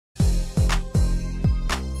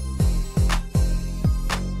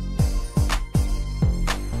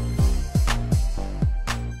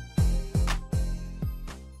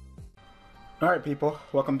Alright people,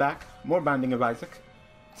 welcome back. More Binding of Isaac.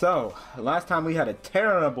 So, last time we had a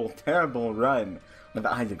terrible run with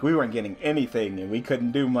Isaac. We weren't getting anything and we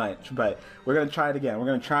couldn't do much, but we're going to try it again. We're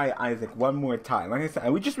going to try Isaac one more time. Like I said,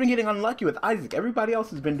 we've just been getting unlucky with Isaac. Everybody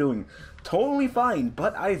else has been doing totally fine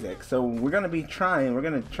but Isaac. So we're going to be trying, we're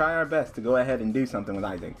going to try our best to go ahead and do something with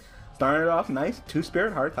Isaac. Started off nice, 2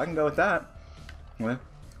 Spirit Hearts, I can go with that. Well,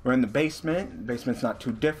 we're in the basement. The basement's not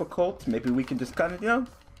too difficult. Maybe we can just kind of,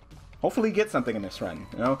 hopefully get something in this run,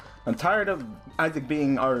 I'm tired of Isaac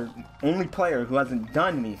being our only player who hasn't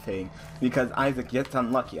done anything because Isaac gets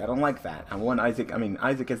unlucky. I don't like that.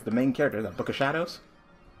 Isaac is the main character, the Book of Shadows.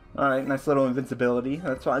 Alright, nice little invincibility.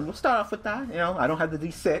 That's fine. We'll start off with that, I don't have the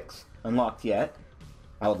D6 unlocked yet.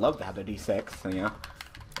 I would love to have the D6,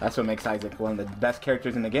 That's what makes Isaac one of the best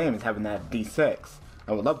characters in the game, is having that D6.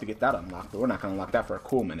 I would love to get that unlocked, but we're not going to unlock that for a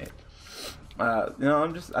cool minute. I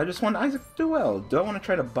just want Isaac to do well. Do I want to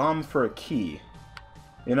try to bomb for a key?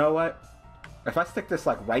 You know what? If I stick this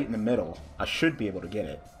like right in the middle, I should be able to get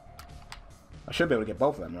it. I should be able to get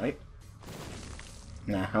both of them, right?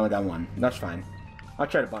 Nah, I only got one. That's fine. I'll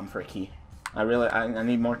try to bomb for a key. I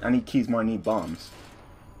need more. I need keys more than I need bombs.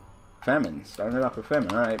 Famine. Starting it off with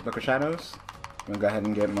famine. All right, Book of Shadows. I'm gonna go ahead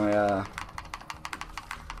and get my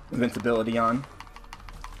invincibility on.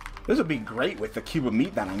 This would be great with the cube of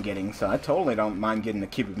meat that I'm getting, so I totally don't mind getting the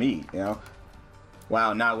cube of meat,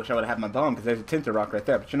 Wow, now I wish I would have had my bomb, because there's a Tinted Rock right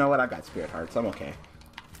there, but you know what? I got Spirit Hearts, I'm okay.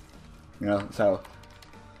 So,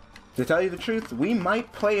 to tell you the truth, we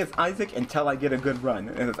might play as Isaac until I get a good run.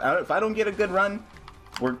 And if I don't get a good run,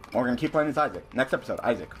 we're gonna keep playing as Isaac. Next episode,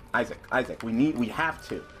 Isaac. We have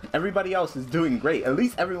to. Everybody else is doing great. At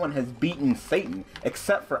least everyone has beaten Satan,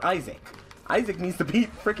 except for Isaac. Isaac needs to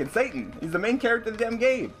beat freaking Satan. He's the main character of the damn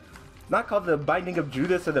game. Not called the Binding of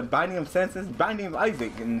Judas or the Binding of Senses, Binding of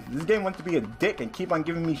Isaac. And this game wants to be a dick and keep on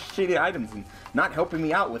giving me shitty items and not helping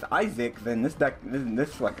me out with Isaac. Then this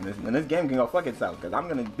game can go fuck itself, because I'm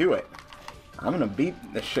gonna do it. I'm gonna beat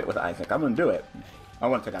this shit with Isaac. I'm gonna do it. I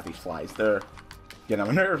want to take out these flies. They're getting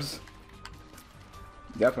on my nerves.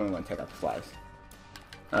 Definitely want to take out the flies.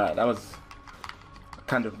 Alright, that was a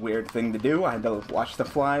kind of weird thing to do. I had to watch the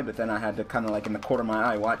fly, but then I had to kind of like in the corner of my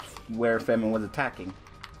eye watch where Famine was attacking.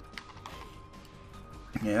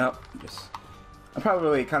 Yep, I'm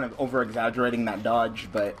probably kind of over-exaggerating that dodge,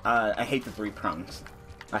 but I hate the 3 prongs.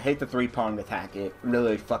 I hate the 3-pronged attack. It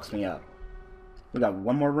really fucks me up. We got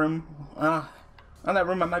one more room. On that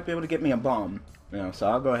room I might be able to get me a bomb, so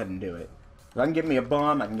I'll go ahead and do it. If I can get me a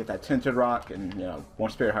bomb, I can get that Tinted Rock, and, more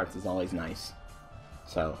Spirit Hearts is always nice.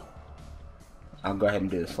 So, I'll go ahead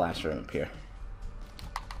and do this last room up here.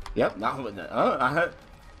 Yep, what'd I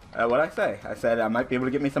say? I said I might be able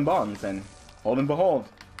to get me some bombs, and hold and behold,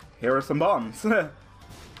 here are some bombs. So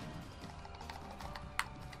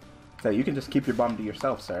you can just keep your bomb to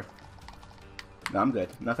yourself, sir. No, I'm good.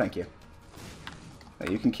 No, thank you.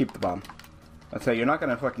 No, you can keep the bomb. I'd say you're not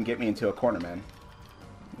gonna fucking get me into a corner, man.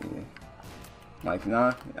 Yeah. Like,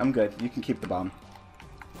 nah, I'm good. You can keep the bomb.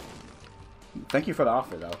 Thank you for the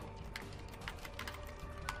offer, though.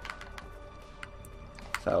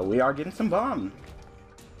 So we are getting some bomb.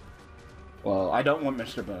 Well, I don't want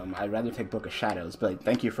Mr. Boom. I'd rather take Book of Shadows, but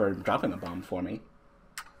thank you for dropping a bomb for me.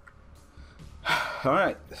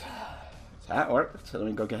 Alright. So that worked. So let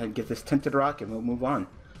me go ahead and get this Tinted Rock and we'll move on.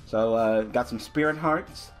 So, got some Spirit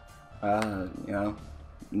Hearts. Got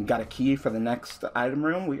a key for the next item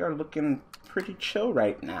room. We are looking pretty chill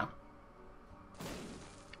right now.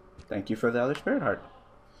 Thank you for the other Spirit Heart.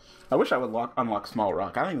 I wish I would unlock Small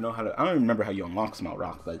Rock. I don't even remember how you unlock Small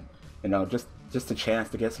Rock, but, just a chance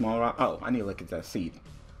to get Small Rock. Oh, I need to look at that seed.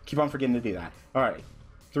 Keep on forgetting to do that. Alright.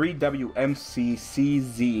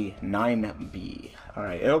 3WMCCZ9B.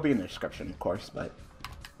 Alright, it'll be in the description, of course, but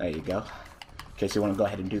there you go. In case you want to go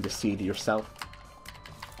ahead and do the seed yourself.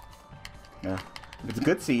 Yeah. If it's a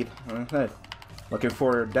good seed, like I said, looking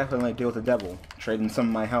for definitely deal with the devil. Trading some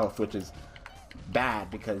of my health, which is bad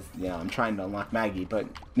because, I'm trying to unlock Maggie, but,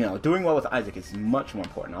 doing well with Isaac is much more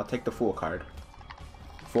important. I'll take the Fool card.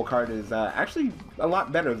 Full card is actually a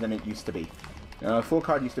lot better than it used to be. Full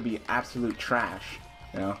card used to be absolute trash,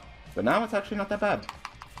 but now it's actually not that bad.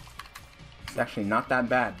 It's actually not that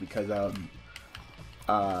bad because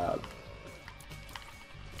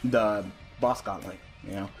the boss gauntlet,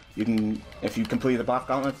 you can, if you complete the boss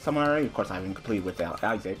gauntlet somewhere already, of course I haven't completed without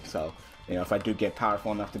Isaac, so, if I do get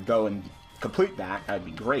powerful enough to go and complete that, that'd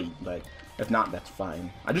be great, but if not, that's fine.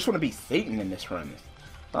 I just want to be Satan in this run.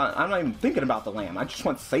 I'm not even thinking about the lamb. I just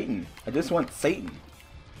want Satan. I just want Satan.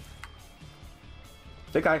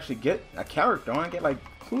 I think I actually get a character. I get, like,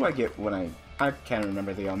 who do I get when I can't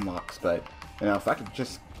remember the unlocks, but, if I could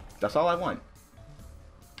just, that's all I want.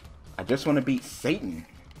 I just want to beat Satan.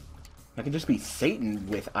 If I could just beat Satan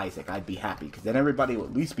with Issac, I'd be happy, because then everybody would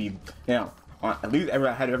at least be, you know, at least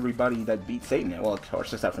I had everybody that beat Satan. Well, of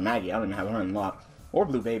course, except for Maggie. I don't even have him unlocked. Or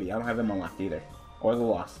Blue Baby. I don't have him unlocked either. Or the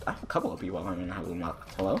Lost. I have a couple of people I don't even have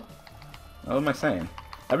unlocked. Hello? What am I saying?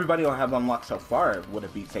 Everybody I have unlocked so far would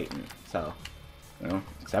have beat Satan. So, you know,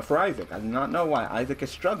 except for Issac. I do not know why. Issac is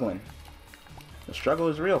struggling. The struggle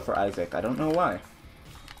is real for Issac. I don't know why.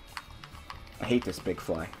 I hate this big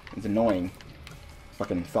fly. It's annoying.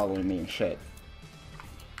 Fucking following me and shit.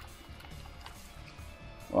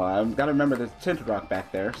 Well, I've got to remember there's a Tinted Rock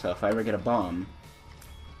back there, so if I ever get a bomb...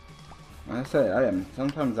 Like I said,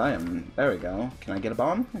 sometimes I am... There we go. Can I get a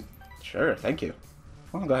bomb? Sure, thank you.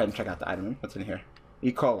 I'll go ahead and check out the item. What's in here?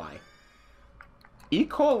 E. coli. E.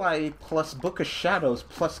 coli plus Book of Shadows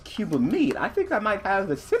plus Cube of Meat. I think I might have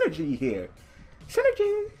the synergy here.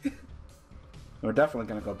 Synergy! We're definitely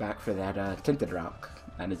going to go back for that Tinted Rock.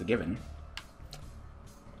 That is a given.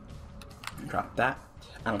 Drop that.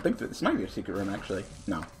 I don't think this might be a secret room, actually.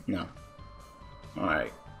 No, no.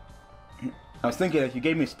 Alright. I was thinking if you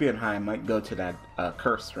gave me Spear and High, I might go to that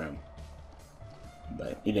curse room.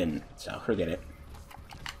 But you didn't, so forget it.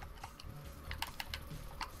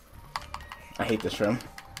 I hate this room.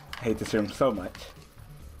 I hate this room so much.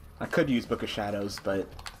 I could use Book of Shadows, but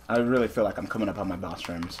I really feel like I'm coming up on my boss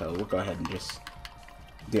room, so we'll go ahead and just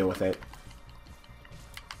deal with it.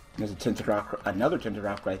 There's a Tinted Rock, another Tinted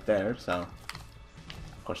Rock right there, so...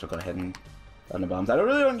 Of course, we'll go ahead and run the bombs. I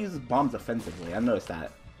really don't use bombs offensively. I noticed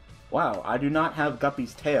that. Wow, I do not have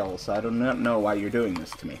Guppy's tail, so I do not know why you're doing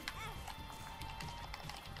this to me.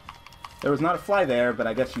 There was not a fly there, but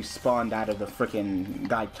I guess you spawned out of the frickin'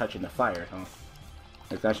 guy touching the fire, huh?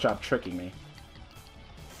 Like, nice job tricking me.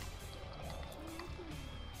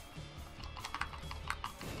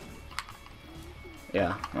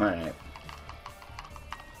 Yeah, alright.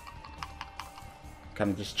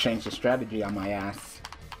 Kind of just changed the strategy on my ass.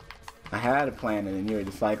 I had a plan, and then you were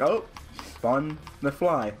just like, oh, spawn the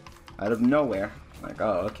fly out of nowhere. Like,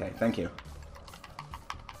 oh, okay, thank you.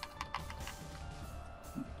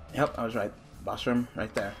 Yep, I was right. Boss room,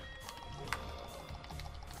 right there.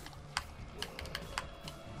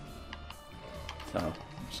 So, I'm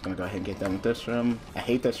just gonna go ahead and get done with this room. I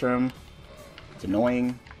hate this room. It's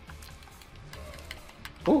annoying.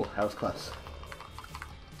 Ooh, that was close.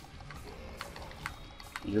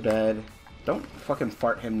 You're dead. Don't fucking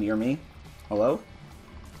fart him near me. Hello?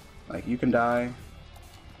 Like, you can die.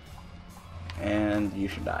 And you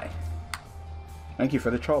should die. Thank you for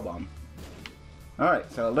the troll bomb.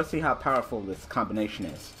 Alright, so let's see how powerful this combination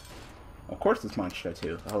is. Of course it's Monstro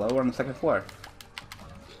too. Hello, we're on the second floor.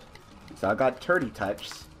 So I got Turdy Touch.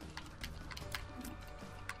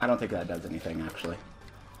 I don't think that does anything, actually.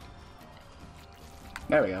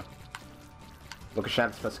 There we go. Book of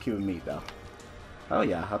Shadows plus Q and Meat, though. Oh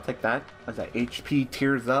yeah, I'll take that. What's that? HP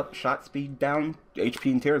tears up, shot speed down,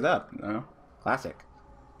 HP and tears up. No, classic.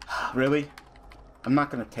 Really? I'm not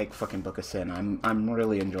gonna take fucking Book of Sin. I'm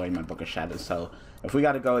really enjoying my Book of Shadows. So if we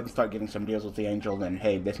gotta go and start getting some deals with the Angel, then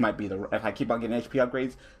hey, this might be the. If I keep on getting HP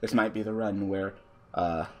upgrades, this might be the run where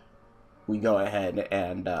we go ahead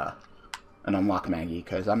and unlock Maggie.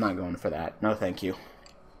 Because I'm not going for that. No, thank you.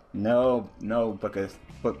 No, no Book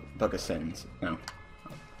of Sins. No.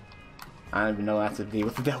 I don't even know that's to deal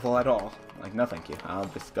with the devil at all. Like, no thank you. I'll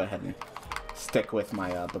just go ahead and stick with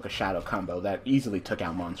my Book of Shadow combo that easily took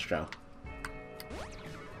out Monstro.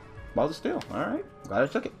 Balls of Steel. Alright. Glad I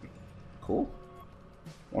took it. Cool.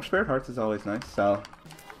 More Spirit Hearts is always nice. So,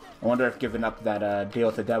 I wonder if giving up that deal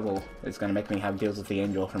with the devil is going to make me have deals with the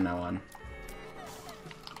angel from now on.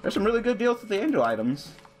 There's some really good deals with the angel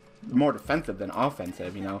items. More defensive than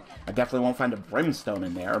offensive, you know. I definitely won't find a brimstone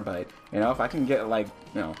in there, but, you know, if I can get, like,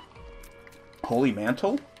 you know, Holy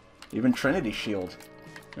Mantle, even Trinity Shield,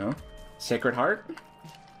 you know, Sacred Heart,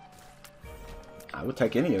 I would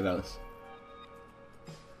take any of those.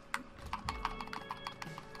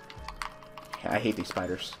 I hate these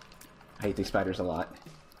spiders. I hate these spiders a lot.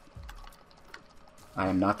 I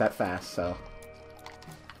am not that fast, so.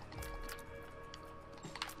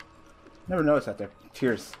 Never noticed that their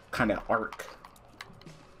tears kind of arc.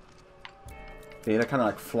 They kind of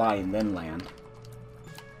like fly and then land.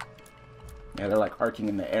 Yeah, they're like arcing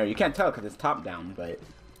in the air. You can't tell because it's top down, but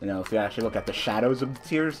you know, if you actually look at the shadows of the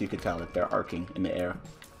tears, you can tell that they're arcing in the air.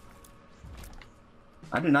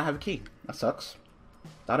 I do not have a key. That sucks.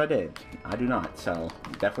 Thought I did. I do not, so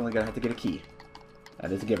I'm definitely gonna have to get a key.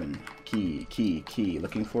 That is a given. Key, key, key.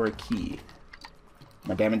 Looking for a key.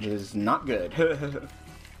 My damage is not good.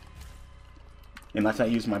 Unless I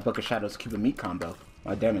use my Book of Shadows Cube of Meat combo.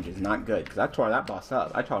 My damage is not good, because I tore that boss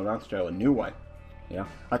up. I tore Monstro a new one. Yeah.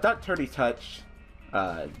 I thought Turdy Touch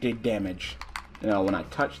did damage, you know, when I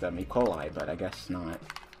touched them, E. coli, but I guess not.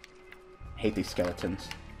 Hate these skeletons.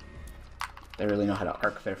 They really know how to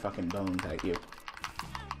arc their fucking bones at you.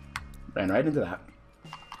 Ran right into that.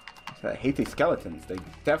 So I hate these skeletons. They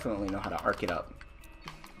definitely know how to arc it up.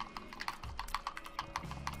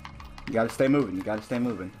 You gotta stay moving. You gotta stay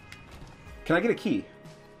moving. Can I get a key?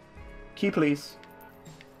 Key, please.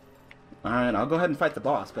 Alright, I'll go ahead and fight the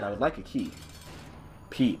boss, but I would like a key.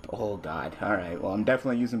 Peep. Oh, God. Alright, well, I'm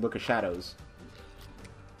definitely using Book of Shadows.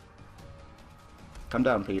 Come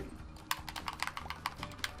down, Peep.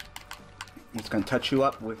 I'm just gonna touch you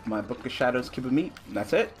up with my Book of Shadows cube of meat.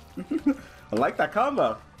 That's it. I like that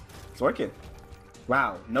combo. It's working.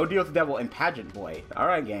 Wow. No deal with the devil and Pageant Boy.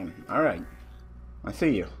 Alright, game. Alright. I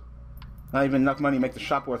see you. Not even enough money to make the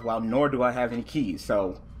shop worthwhile, nor do I have any keys,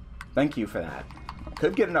 so thank you for that. I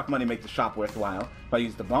could get enough money to make the shop worthwhile if I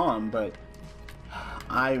used the bomb, but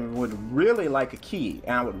I would really like a key,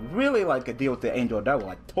 and I would really like a deal with the Angel Devil.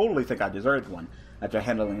 I totally think I deserved one after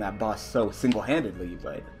handling that boss so single-handedly,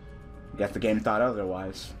 but I guess the game thought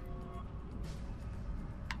otherwise.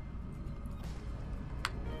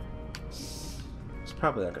 It's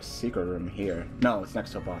probably like a secret room here. No, it's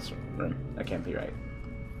next to a boss room. That can't be right.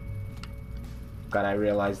 God, I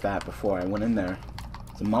realized that before I went in there.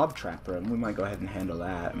 It's a mob trap room. We might go ahead and handle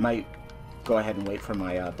that. Might go ahead and wait for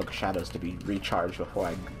my Book of Shadows to be recharged before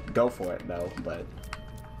I go for it, though. But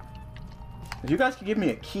if you guys could give me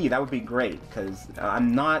a key, that would be great, because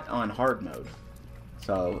I'm not on hard mode.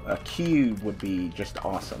 So a key would be just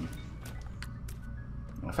awesome.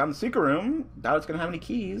 I found the secret room. Doubt it's gonna have any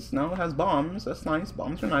keys. No, it has bombs. That's nice.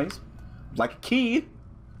 Bombs are nice. Like a key.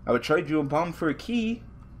 I would trade you a bomb for a key.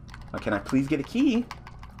 Can I please get a key?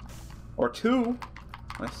 Or two?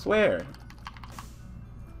 I swear.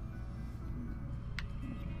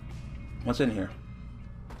 What's in here?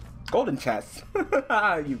 Golden chest.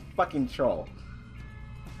 You fucking troll.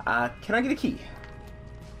 Can I get a key?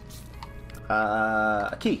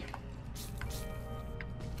 A key.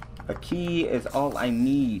 A key is all I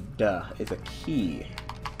need, is a key.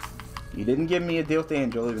 You didn't give me a deal with the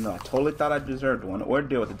angel, even though I totally thought I deserved one, or a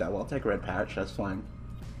deal with the devil. I'll take a red patch, that's fine.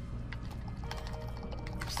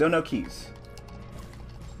 Still no keys.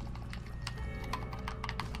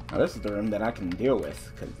 Now this is the room that I can deal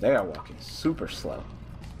with, because they are walking super slow.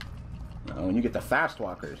 When you get the fast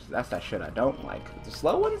walkers, that's that shit I don't like. The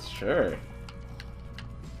slow ones? Sure.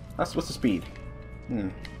 What's the speed?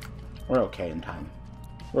 We're okay in time.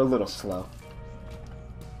 We're a little slow.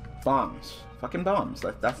 Bombs. Fucking bombs.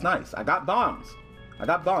 That's nice. I got bombs. I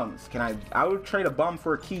got bombs. I would trade a bomb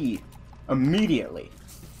for a key immediately.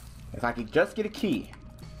 If I could just get a key.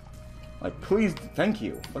 Like, please, thank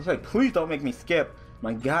you. I was like, please don't make me skip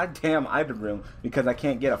my goddamn item room because I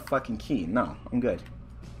can't get a fucking key. No, I'm good.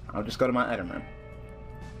 I'll just go to my item room.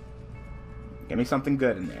 Give me something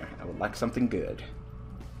good in there. I would like something good.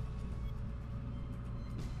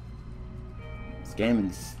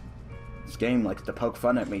 This game likes to poke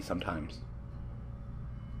fun at me sometimes.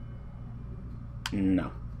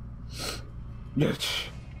 No.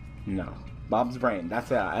 No. Bob's brain.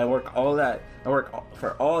 That's it. I work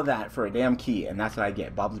for all that for a damn key, and that's what I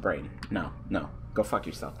get. Bob's brain. No. No. Go fuck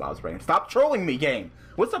yourself, Bob's brain. Stop trolling me, game.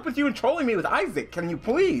 What's up with you and trolling me with Isaac? Can you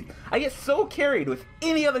please? I get so carried with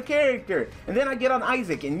any other character, and then I get on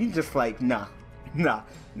Isaac, and you just like, nah.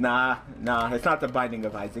 It's not the binding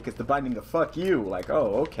of Isaac. It's the binding of fuck you. Like,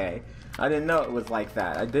 oh, okay. I didn't know it was like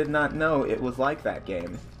that. I did not know it was like that,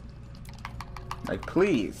 game. Like,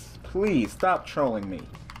 please stop trolling me.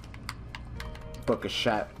 Book of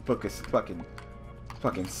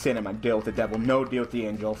fucking sin in my deal with the devil. No deal with the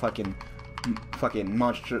angel. Fucking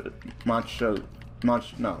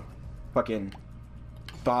no. Fucking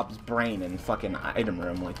Bob's brain and fucking item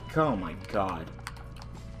room. Like, oh my god.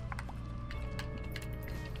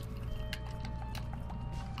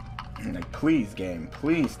 Like, please, game.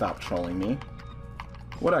 Please stop trolling me.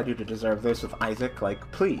 What do I do to deserve this with Isaac?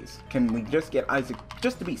 Like, please. Can we just get Isaac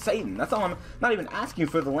just to be Satan? That's all. I'm not even asking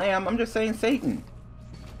for the lamb. I'm just saying Satan.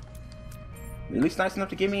 At least nice enough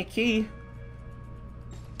to give me a key.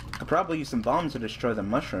 Could probably use some bombs to destroy the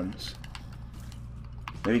mushrooms.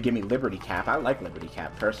 Maybe give me Liberty Cap. I like Liberty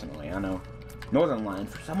Cap personally. I know Northern Lion,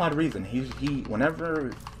 for some odd reason,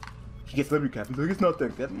 whenever he gets Liberty Cap, he's like, it's not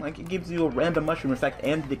that good. Like, it gives you a random mushroom effect,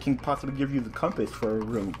 and it can possibly give you the compass for a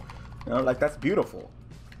room. You know, like, that's beautiful.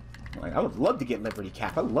 Like, I would love to get Liberty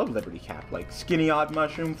Cap. I love Liberty Cap. Like, skinny odd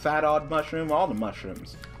mushroom, fat odd mushroom, all the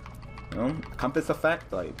mushrooms. You know, compass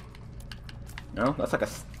effect, like, you know, that's like a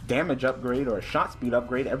damage upgrade or a shot speed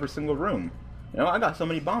upgrade every single room. You know, I got so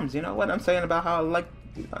many bombs. You know what I'm saying about how I like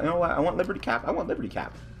You know what? I want Liberty Cap. I want Liberty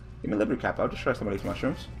Cap. Give me Liberty Cap. I'll destroy some of these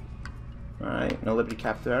mushrooms. Alright, no Liberty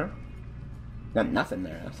Cap there. Got nothing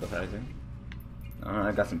there. That's surprising.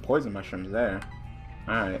 Alright, got some poison mushrooms there.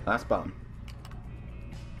 Alright, last bomb.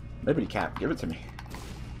 Liberty Cap, give it to me.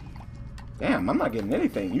 Damn, I'm not getting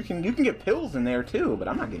anything. You can get pills in there too, but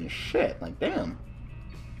I'm not getting shit. Like, damn.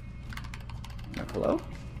 Hello?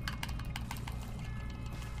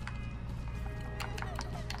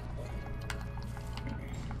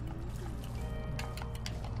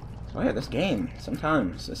 Oh yeah, this game,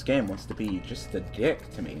 sometimes this game wants to be just a dick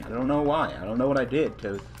to me. I don't know why. I don't know what I did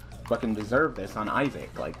to fucking deserve this on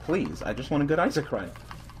Issac. Like, please, I just want a good Issac run.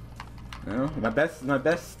 You know, my best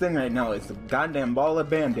thing right now is the goddamn ball of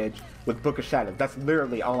bandage with Book of Shadows. That's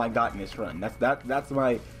literally all I got in this run. That's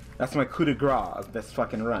my coup de grace of this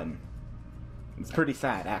fucking run. It's pretty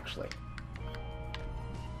sad, actually.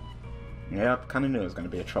 Yep, kind of knew it was gonna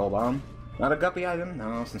be a troll bomb. Not a guppy item.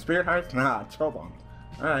 No, some spirit hearts. Nah, troll bomb.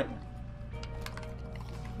 Alright.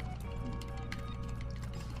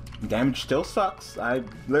 Damage still sucks. I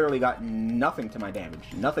literally got nothing to my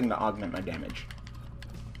damage. Nothing to augment my damage.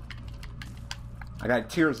 I got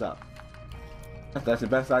tears up. That's the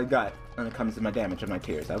best I got when it comes to my damage of my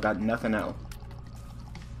tears. I've got nothing else.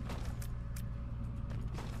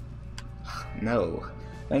 No.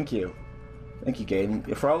 Thank you. Thank you, game.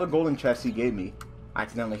 For all the golden chests you gave me, I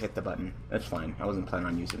accidentally hit the button. That's fine. I wasn't planning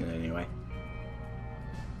on using it anyway.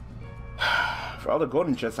 For all the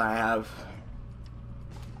golden chests I have,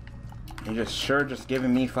 you're just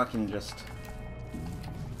giving me fucking just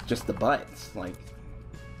the butts. Like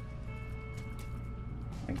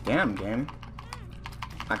damn, game.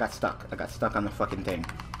 I got stuck. I got stuck on the fucking thing.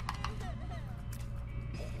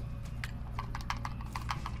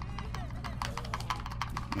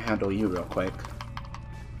 Let me handle you real quick.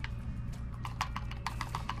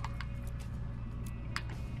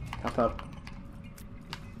 Pop up.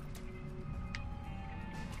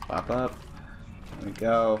 Pop up. There we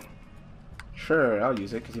go. Sure, I'll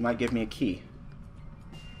use it because he might give me a key.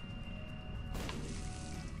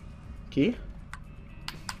 Key?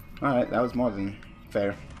 Alright, that was more than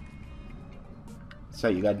fair. So,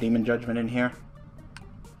 you got Demon Judgment in here?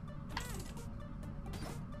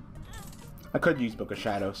 I could use Book of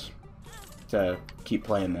Shadows to keep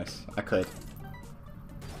playing this. I could.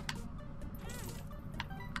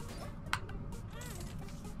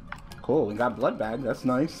 Cool, we got Blood Bag. That's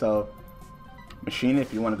nice. So, Machine,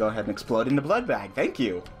 if you want to go ahead and explode in the Blood Bag. Thank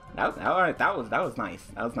you. Alright, that was nice.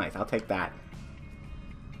 That was nice. I'll take that.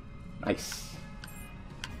 Nice.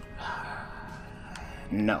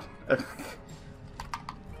 No.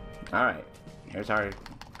 Alright. Here's our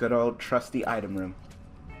good old trusty item room.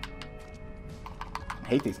 I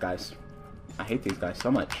hate these guys. I hate these guys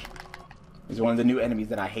so much. These are one of the new enemies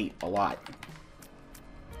that I hate a lot.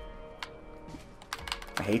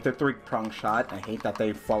 I hate their 3-prong shot. I hate that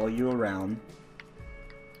they follow you around.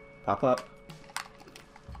 Pop up.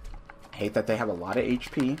 I hate that they have a lot of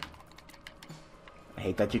HP. I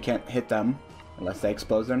hate that you can't hit them unless they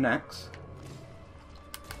expose their necks.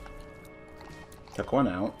 Took one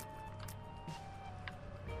out.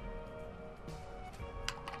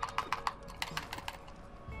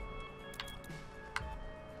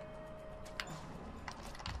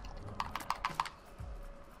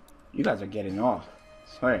 You guys are getting off.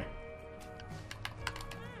 Sorry.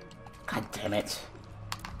 God damn it.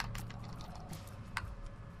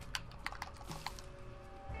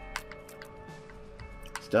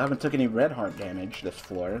 Still haven't took any red heart damage this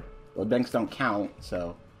floor. Blood banks don't count,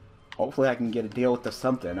 so hopefully I can get a deal with the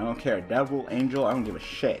something. I don't care. Devil, angel, I don't give a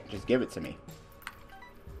shit. Just give it to me.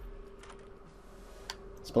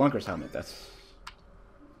 Spelunker's helmet, that's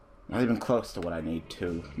not even close to what I need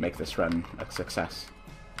to make this run a success.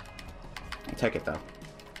 I'll take it though.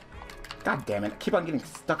 God damn it, I keep on getting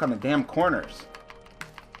stuck on the damn corners.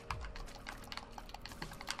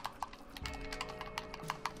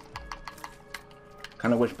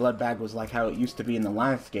 Kinda wish Blood Bag was like how it used to be in the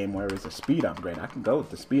last game where it was a speed upgrade. I can go with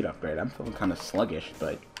the speed upgrade. I'm feeling kinda sluggish,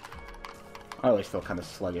 but I always feel kinda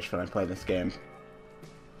sluggish when I play this game.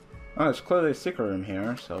 Oh, there's clearly a secret room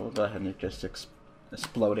here, so we'll go ahead and just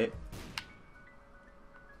explode it.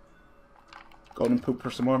 Golden poop for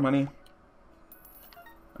some more money.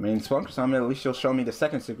 I mean, Spelunker's helmet, at least you'll show me the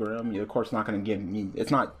second secret room. You're of course not going to give me... It's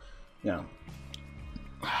not, you know...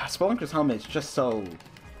 Spelunker's helmet is just so...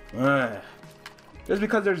 Just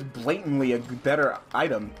because there's blatantly a better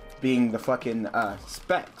item being the fucking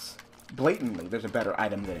specs. Blatantly, there's a better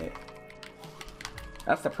item than it.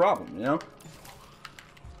 That's the problem, you know?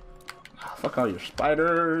 Fuck all your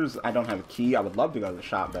spiders. I don't have a key. I would love to go to the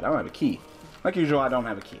shop, but I don't have a key. Like usual, I don't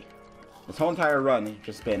have a key. This whole entire run has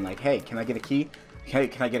just been like, hey, can I get a key? Hey,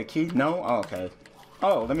 can I get a key? No? Oh, okay.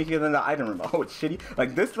 Oh, let me get in the item room. Oh, it's shitty.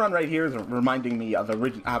 Like, this run right here is reminding me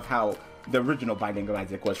of how the original Binding of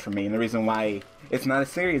Isaac was for me, and the reason why it's not a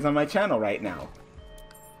series on my channel right now.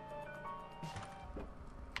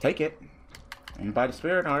 Take it. And buy the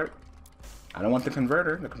Spirit Heart. I don't want the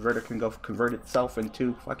converter. The converter can go convert itself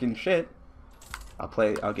into fucking shit.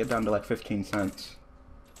 I'll get down to like 15 cents.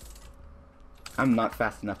 I'm not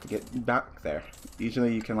fast enough to get back there.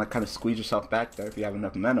 Usually you can like kind of squeeze yourself back there if you have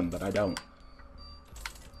enough momentum, but I don't.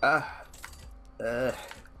 There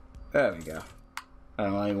we go. I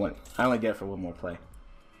only get it for one more play.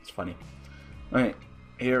 It's funny. Alright,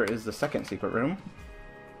 here is the second secret room.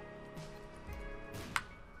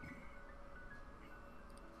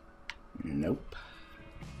 Nope.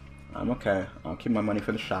 I'm okay. I'll keep my money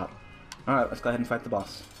for the shop. Alright, let's go ahead and fight the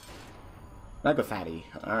boss. Mega Fatty.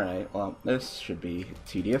 Alright, well, this should be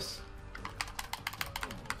tedious.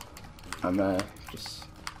 I'm gonna just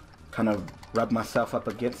kind of rub myself up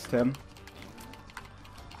against him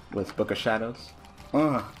with Book of Shadows.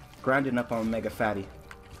 Grinding up on Mega Fatty.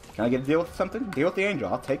 Can I get a deal with something? Deal with the Angel.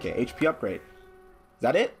 I'll take it. HP upgrade. Is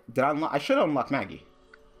that it? Did I unlock? I should unlock Maggie.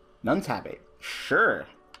 Nuns habit. Sure.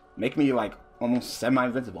 Make me like almost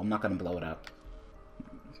semi-invincible. I'm not gonna blow it up.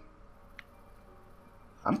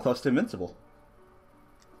 I'm close to invincible.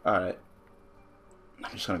 Alright.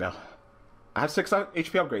 I'm just gonna go. I have 6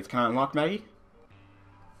 HP upgrades. Can I unlock Maggie?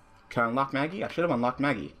 Can I unlock Maggie? I should have unlocked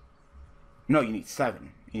Maggie. No, you need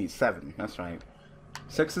 7. You need 7. That's right.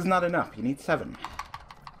 6 is not enough. You need 7.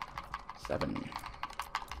 7.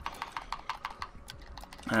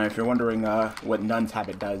 If you're wondering what Nun's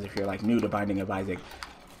Habit does, if you're like new to Binding of Isaac,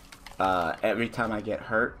 every time I get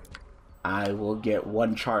hurt, I will get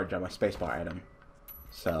 1 charge on my spacebar item.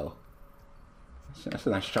 So that's a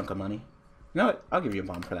nice chunk of money. You know what? I'll give you a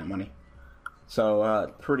bomb for that money.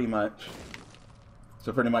 So pretty much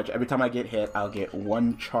every time I get hit, I'll get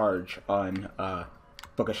 1 charge on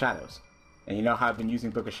Book of Shadows. And you know how I've been using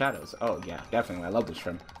Book of Shadows? Oh yeah, definitely. I love this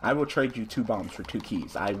shrimp. I will trade you 2 bombs for 2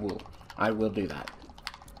 keys. I will do that.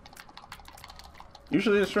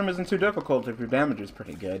 Usually this room isn't too difficult if your damage is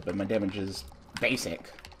pretty good, but my damage is basic.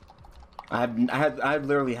 I've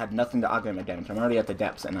literally had nothing to augment my damage. I'm already at the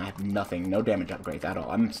depths and I have nothing, no damage upgrades at all.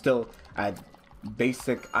 I'm still at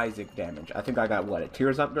basic Isaac damage. I think I got what, a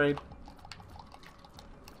Tears upgrade?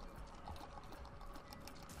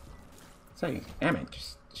 Say, damn it,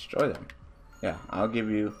 just destroy them. Yeah, I'll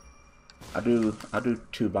do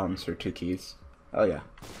 2 bombs for 2 keys. Oh yeah.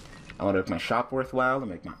 I want to make my shop worthwhile, to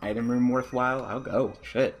make my item room worthwhile. I'll go.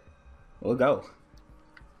 Shit. We'll go.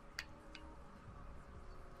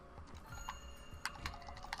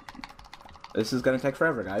 This is gonna take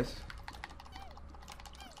forever, guys.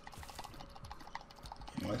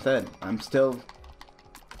 Like I said,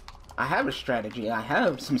 I have a strategy. I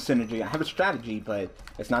have some synergy. I have a strategy, but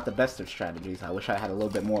it's not the best of strategies. I wish I had a little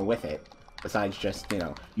bit more with it. Besides just, you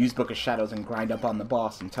know, use Book of Shadows and grind up on the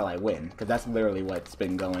boss until I win. Because that's literally what's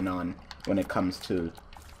been going on when it comes to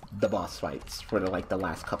the boss fights for the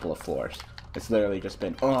last couple of floors. It's literally just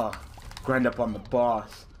been, grind up on the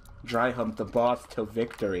boss. Dry hump the boss till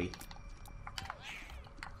victory.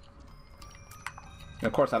 And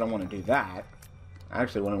of course, I don't want to do that. I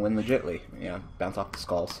actually want to win legitly. Yeah, bounce off the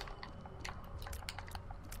skulls.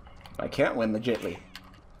 But I can't win legitly.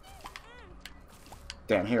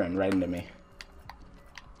 Damn, he ran right into me.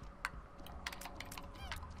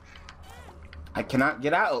 I cannot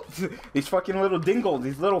get out. These fucking little dingles,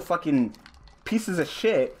 these little fucking pieces of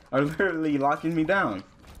shit are literally locking me down.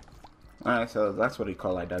 Alright, so that's what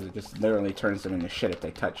Koa'ki does. It just literally turns them into shit if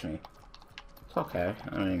they touch me. It's okay.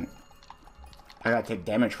 I mean, I gotta take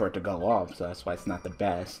damage for it to go off, so that's why it's not the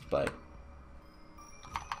best, but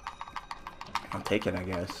I'll take it, I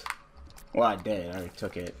guess. Well, I did. I already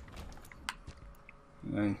took it.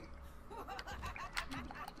 And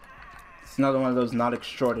it's another one of those not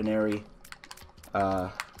extraordinary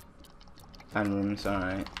item rooms.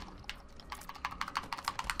 Alright.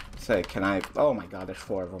 Say, can I? Oh my god, there's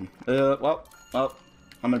 4 of them. Well,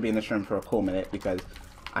 I'm gonna be in this room for a cool minute because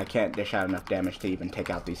I can't dish out enough damage to even take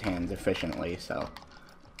out these hands efficiently. So,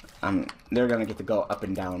 they're gonna get to go up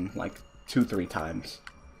and down like 2-3 times,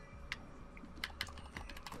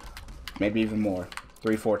 maybe even more,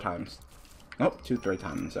 3-4 times. Nope, 2-3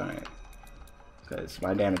 times. Alright, because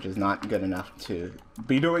my damage is not good enough to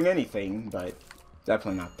be doing anything, but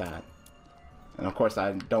definitely not that. And of course,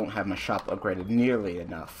 I don't have my shop upgraded nearly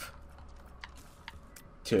enough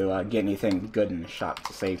to get anything good in the shop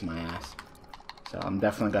to save my ass. So I'm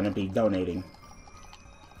definitely going to be donating.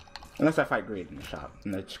 Unless I fight Greed in the shop.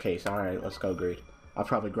 In which case, alright, let's go Greed. I'll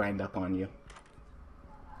probably grind up on you.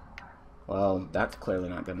 Well, that's clearly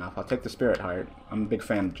not good enough. I'll take the Spirit Heart. I'm a big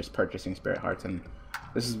fan of just purchasing Spirit Hearts, and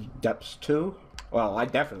this is Depths 2? Well, I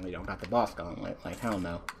definitely don't got the Boss Gauntlet. Like, hell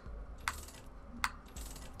no.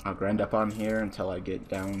 I'll grind up on here until I get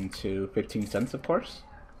down to 15 cents, of course.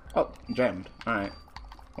 Oh, jammed. Alright.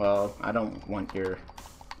 Well, I don't want your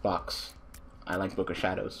box. I like Book of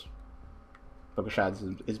Shadows. Book of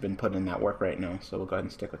Shadows has been put in that work right now, so we'll go ahead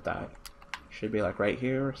and stick with that. Should be like right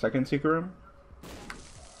here, second secret room.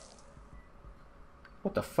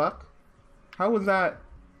 What the fuck? How was that?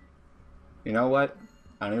 You know what?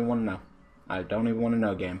 I don't even want to know. I don't even want to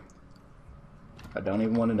know, game. I don't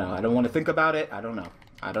even want to know. I don't want to think about it. I don't know.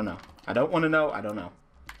 I don't know. I don't want to know. I don't know.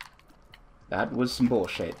 That was some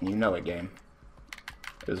bullshit. You know it, game.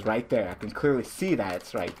 It was right there. I can clearly see that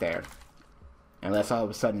it's right there. Unless all of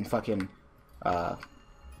a sudden fucking, the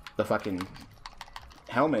fucking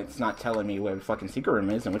helmet's not telling me where the fucking secret room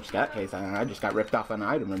is, in which that case, I just got ripped off on the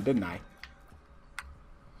item room, didn't I?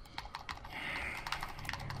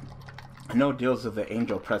 I know deals with the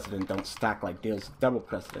Angel Precedent don't stack like deals with Devil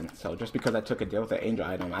Precedent, so just because I took a deal with the Angel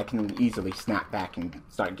item, I can easily snap back and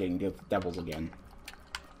start getting deals with Devils again.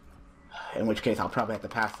 In which case, I'll probably have to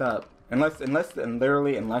pass up. Unless,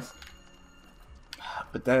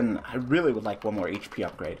 but then, I really would like one more HP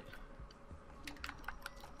upgrade.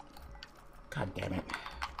 God damn it.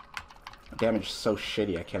 My damage is so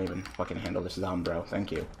shitty, I can't even fucking handle this Zombro.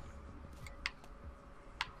 Thank you.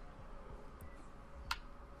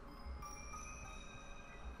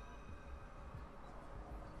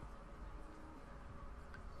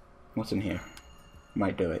 What's in here?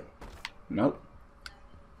 Might do it. Nope.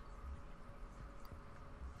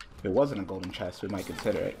 If it wasn't a golden chest, we might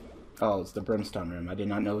consider it. Oh, it's the Brimstone Room. I did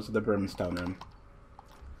not know it was the Brimstone Room.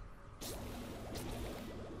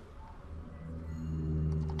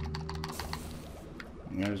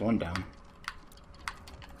 And there's one down.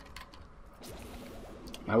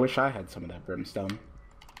 I wish I had some of that Brimstone.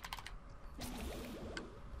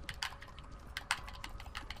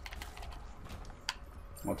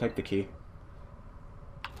 I'll take the key.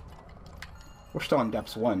 We're still on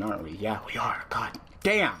Depths 1, aren't we? Yeah, we are. God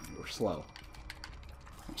damn, we're slow.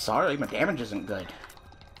 I'm sorry, my damage isn't good.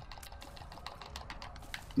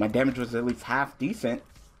 My damage was at least half decent.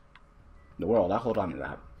 The world, I'll hold on to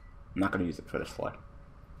that. I'm not going to use it for this floor.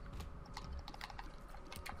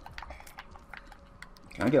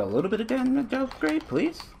 Can I get a little bit of damage upgrade,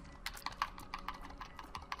 please?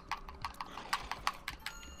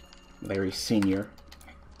 Larry Sr.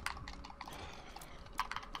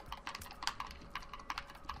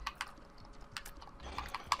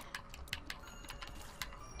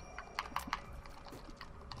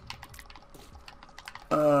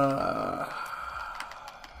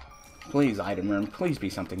 Please, item room. Please be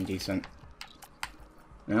something decent.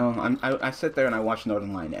 You know, I sit there and I watch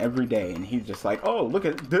Northern Line every day, and he's just like, oh, look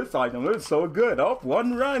at this item. It's so good. Oh,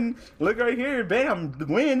 one run. Look right here. Bam.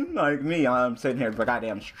 Win. Like me, I'm sitting here, but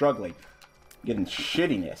goddamn struggling. Getting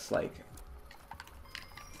shittiness. Like,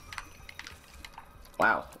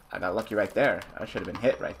 wow. I got lucky right there. I should have been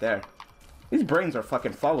hit right there. These brains are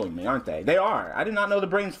fucking following me, aren't they? They are. I did not know the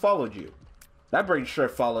brains followed you. That brain sure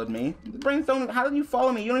followed me. The brains don't... How did you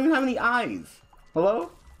follow me? You don't even have any eyes. Hello?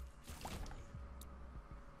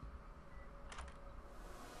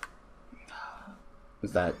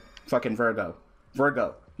 What's that? Fucking Virgo.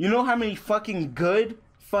 Virgo. You know how many fucking good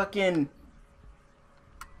fucking...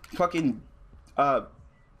 Oh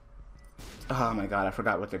my god, I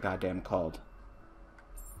forgot what they're goddamn called.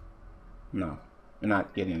 No. You're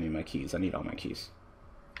not getting any of my keys. I need all my keys.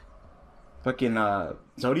 Fucking,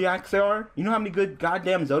 Zodiacs there are? You know how many good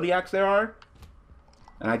goddamn Zodiacs there are?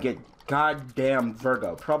 And I get goddamn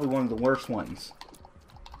Virgo. Probably one of the worst ones.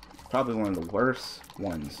 Probably one of the worst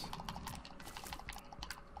ones.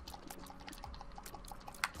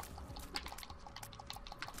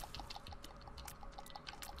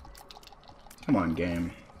 Come on,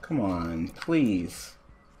 game. Come on. Please.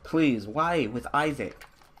 Please. Why with Issac?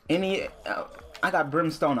 I got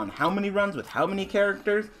Brimstone on how many runs with how many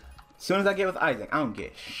characters? As soon as I get with Issac, I don't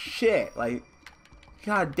get shit. Like,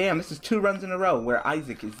 god damn, this is 2 runs in a row where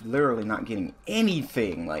Issac is literally not getting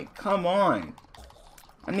anything. Like, come on.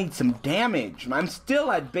 I need some damage. I'm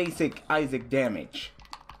still at basic Issac damage.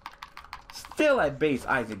 Still at base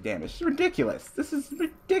Issac damage. It's ridiculous. This is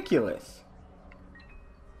ridiculous.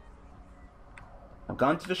 I've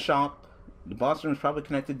gone to the shop. The boss room is probably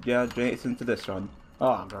connected adjacent to this one.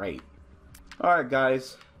 Oh, great. Alright,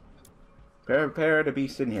 guys. Prepare to be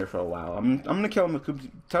sitting here for a while. I'm gonna kill him with Coops.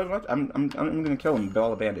 Tell you what, I'm gonna kill him with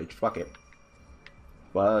Ball of Bandage. Fuck it.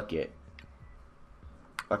 Fuck it.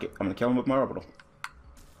 Fuck it. I'm gonna kill him with my orbital.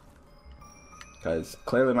 Because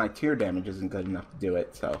clearly my tier damage isn't good enough to do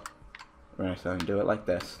it, so we're just going to do it like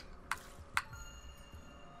this.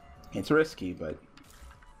 It's risky, but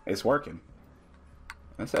it's working.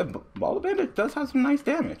 I said, Ball Bandit does have some nice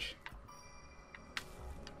damage.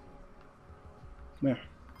 Come here.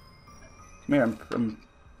 Come here,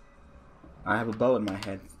 I have a bow in my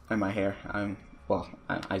head, in my hair. Well,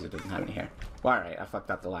 Isaac doesn't have any hair. Well, alright, I fucked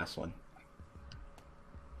up the last one.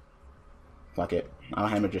 Fuck it. I'll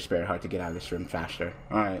hammer your spirit heart to get out of this room faster.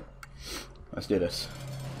 Alright. Let's do this.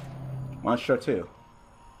 Monster 2.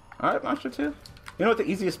 Alright, Monster 2. You know what the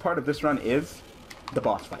easiest part of this run is? The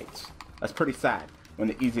boss fights. That's pretty sad when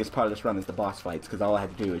the easiest part of this run is the boss fights, because all I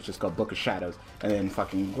had to do is just go Book of Shadows and then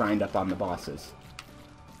fucking grind up on the bosses.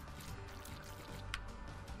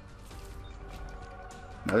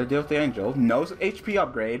 Another deal with the angel. No HP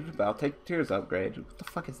upgrade, but I'll take Tears upgrade. What the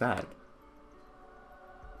fuck is that?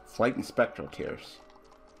 Flight and Spectral Tears.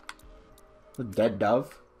 A dead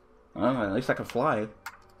dove? Oh, at least I can fly.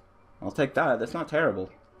 I'll take that. That's not terrible.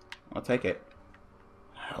 I'll take it.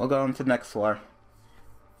 I'll go on to the next floor.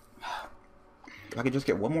 If I could just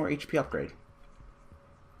get one more HP upgrade.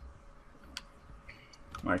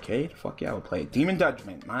 Arcade? Fuck yeah, I'll play it. Demon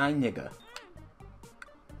Judgment, my nigga.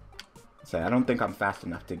 Say, I don't think I'm fast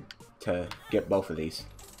enough to get both of these.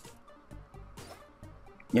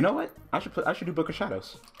 You know what? I should do Book of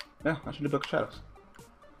Shadows. Yeah, I should do Book of Shadows.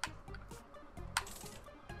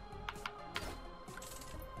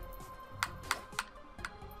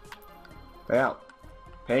 Pay out.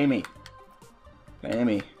 Pay me. Pay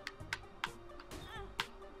me.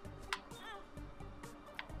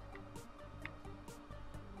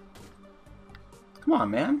 Come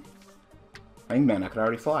on, man. Hangman, I could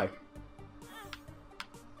already fly.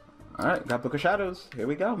 Alright, got Book of Shadows. Here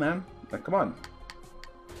we go, man. Like, come on.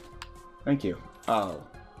 Thank you. Oh.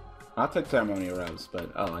 I'll take Ceremonial Rose, but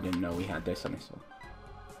oh, I didn't know we had this on this one.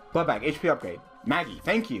 Bloodbag, HP upgrade. Maggie,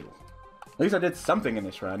 thank you. At least I did something in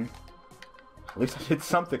this run. At least I did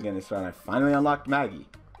something in this run. I finally unlocked Maggie.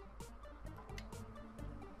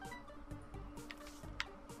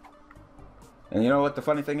 And you know what the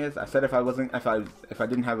funny thing is? I said if I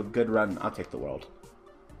didn't have a good run, I'll take the world.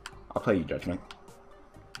 I'll play you, Judgment.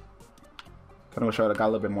 Kinda wish I would've got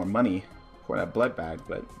a little bit more money for that blood bag,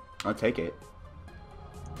 but I'll take it.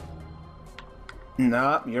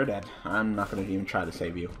 Nope, you're dead. I'm not gonna even try to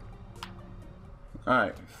save you.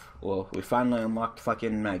 Alright, well, we finally unlocked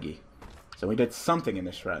fucking Maggie. So we did something in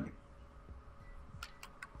this run.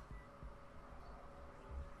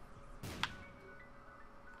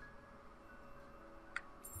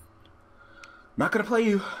 Not gonna play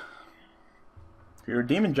you. If you're a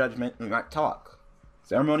Demon Judgment, we might talk.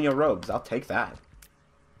 Ceremonial Robes, I'll take that.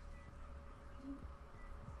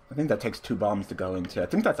 I think that takes 2 bombs to go into. I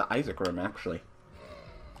think that's an Isaac room, actually.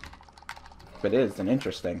 If it is, then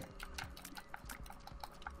interesting.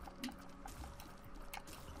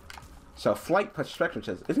 So Flight plus Spectral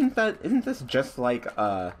Tears. Isn't this just like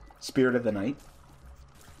Spirit of the Night?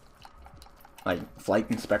 Like Flight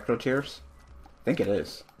and Spectral Tears? I think it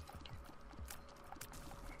is.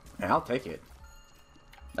 Yeah, I'll take it.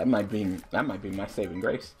 That might be my saving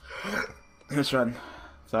grace. This run.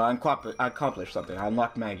 So I accomplished something. I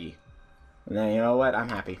unlocked Maggie. And then, you know what? I'm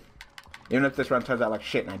happy. Even if this run turns out like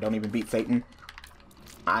shit and I don't even beat Satan,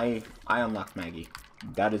 I unlocked Maggie.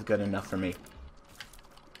 That is good enough for me.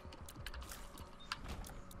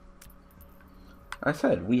 I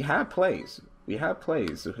said, we have plays. We have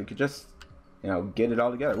plays. If we could just, you know, get it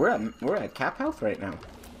all together. We're at cap health right now.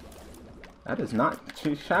 That is not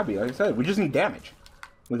too shabby. Like I said, we just need damage.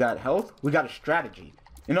 We got health. We got a strategy.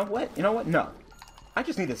 You know what? You know what? No. I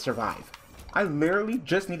just need to survive. I literally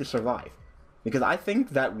just need to survive. Because I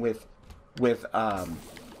think that with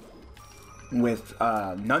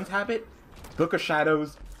Nun's Habit, Book of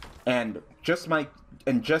Shadows, and just my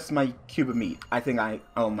cube of meat, I think my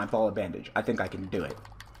ball of bandage. I think I can do it.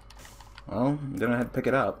 Well, I'm gonna have to pick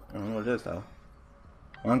it up. I don't know what it is though.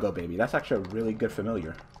 Longo baby. That's actually a really good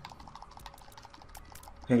familiar.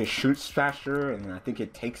 I think it shoots faster, and I think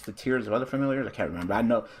it takes the tears of other familiars. I can't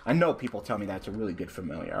remember. I know people tell me that's a really good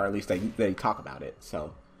familiar, or at least they talk about it.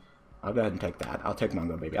 So I'll go ahead and take that. I'll take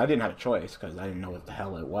Mongo Baby. I didn't have a choice because I didn't know what the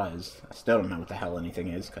hell it was. I still don't know what the hell anything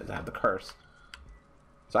is because I have the curse.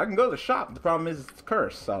 So I can go to the shop. The problem is it's the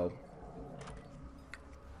curse. So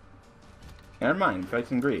never mind.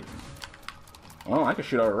 Fights and greed. Well, I can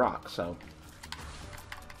shoot out a rock. So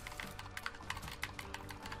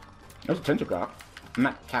there's a tinted rock. I'm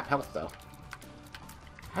at cap health though.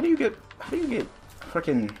 How do you get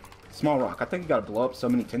freaking small rock? I think you gotta blow up so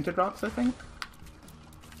many tinted rocks, I think.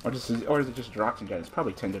 Or is it just rocks in general? It's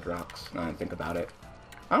probably tinted rocks, now I think about it.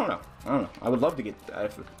 I don't know. I don't know. I would love to get...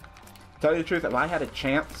 tell you the truth, if I had a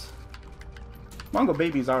chance... Mongo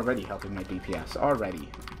Baby's already helping my DPS. Already.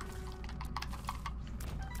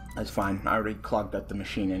 That's fine. I already clogged up the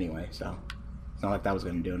machine anyway, so... It's not like that was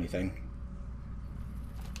going to do anything.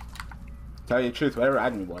 Tell you the truth, whatever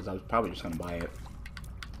item it was, I was probably just going to buy it.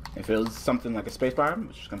 If it was something like a spacebar, I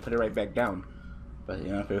was just going to put it right back down. But,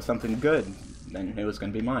 you know, if it was something good, then it was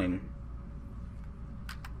going to be mine.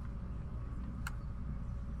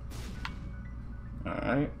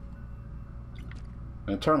 Alright.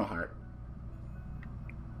 An Eternal Heart.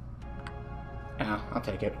 Yeah, I'll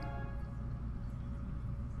take it.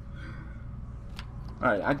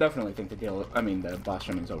 Alright, I definitely think the boss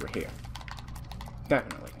room is over here.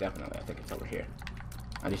 Definitely, I think it's over here.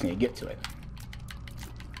 I just need to get to it.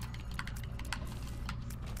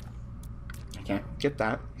 I can't get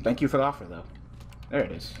that. Thank you for the offer, though. There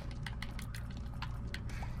it is.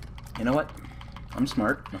 You know what? I'm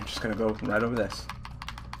smart. I'm just gonna go right over this.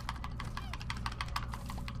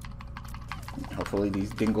 Hopefully these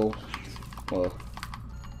dingle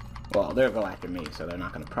well, they'll go after me, so they're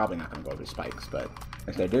probably not gonna go over the spikes, but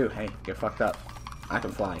if they do, hey, get fucked up. I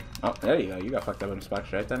can fly. Oh, there you go. You got fucked up in the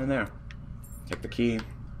spikes right then and there. Take the key.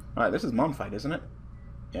 Alright, this is Mom Fight, isn't it?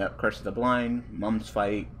 Yep, Curse of the Blind, Mom's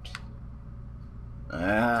Fight. Book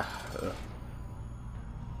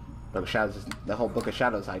of Shadows, the whole Book of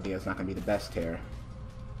Shadows idea is not gonna be the best here.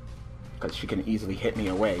 Because she can easily hit me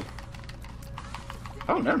away.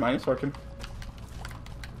 Oh, never mind, it's working.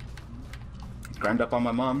 Grind up on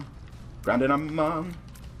my mom. Grounded on my mom.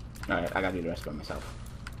 Alright, I gotta do the rest by myself.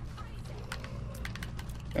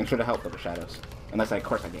 Thanks for the help, Book of Shadows. Unless, of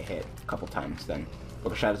course, I get hit a couple times, then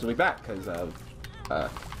Book of Shadows will be back, because of,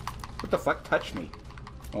 what the fuck touched me?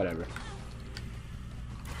 Whatever.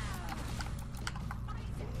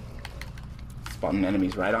 Spawning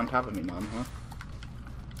enemies right on top of me, Mom, huh?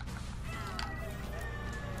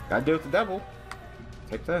 Gotta deal with the devil.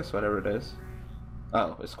 Take this, whatever it is.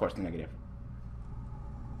 Oh, it's of course the negative.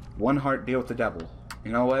 One heart, deal with the devil.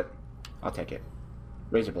 You know what? I'll take it.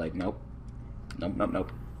 Razor Blade, nope. Nope, nope,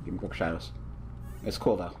 nope. Give me Book of Shadows. It's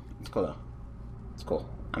cool though. It's cool though. It's cool.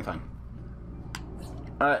 I'm fine.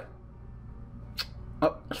 Alright.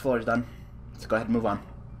 Oh, this floor is done. Let's go ahead and move on.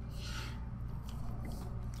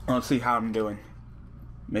 Let's see how I'm doing.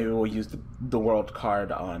 Maybe we'll use the world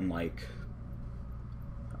card on like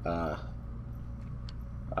I'm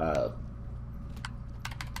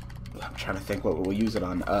trying to think what we'll use it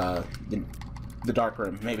on. The dark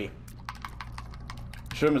room, maybe.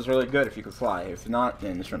 This room is really good if you can fly. If not,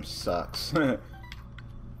 then this room sucks. What's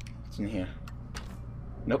in here?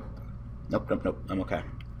 Nope. Nope, nope, nope. I'm okay.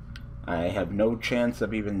 I have no chance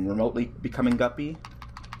of even remotely becoming Guppy.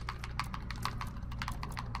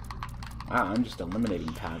 Wow, I'm just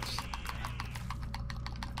eliminating paths.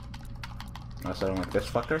 Also, I don't like this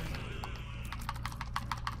fucker.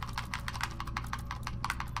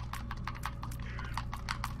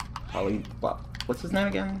 What's his name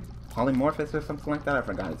again? Polymorphous or something like that? I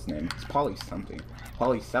forgot his name. It's Poly something.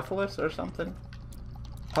 Polycephalus or something?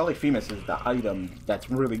 Polyphemus is the item that's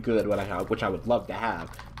really good, which I would love to have.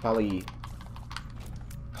 Polymorphous.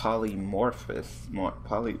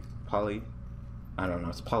 I don't know,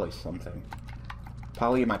 it's Poly something.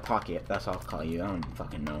 Poly in my pocket, that's all I'll call you. I don't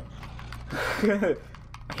fucking know. I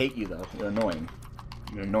hate you though, you're annoying.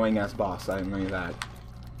 You're an annoying ass boss, I know that.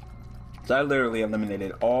 So I literally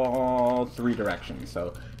eliminated all 3 directions,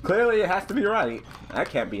 so clearly it has to be right. That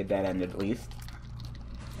can't be a dead end at least.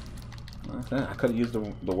 I could have used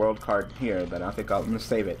the world card here, but I think I'm gonna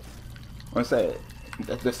save it. I'm gonna say it.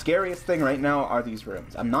 The scariest thing right now are these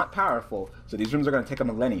rooms. I'm not powerful, so these rooms are gonna take a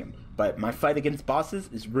millennium. But my fight against bosses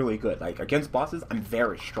is really good. Like against bosses, I'm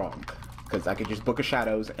very strong because I could just Book of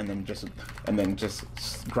Shadows and then just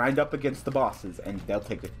grind up against the bosses, and they'll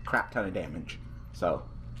take a crap ton of damage. So,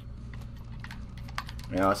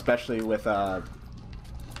 you know, especially with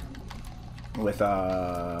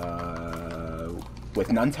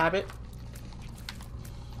Nun's Habit,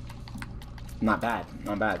 not bad.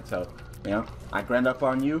 So, you know, I grind up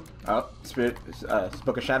on you. Oh,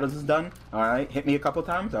 Book of Shadows is done. Alright, hit me a couple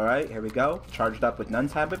times. Alright, here we go. Charged up with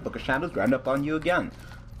Nun's Habit, Book of Shadows, grind up on you again.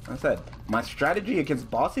 Like I said, my strategy against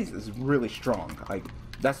bosses is really strong. Like,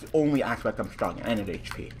 that's the only aspect I'm strong in, and at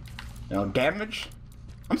HP. You know, damage,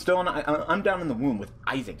 I'm down in the womb with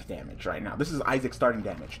Issac damage right now. This is Issac starting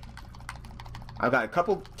damage. I've got a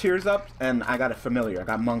couple tiers up, and I got a familiar. I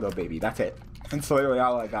got Mongo Baby. That's it. That's literally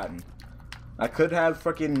all I gotten. I could have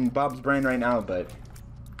freaking Bob's Brain right now, but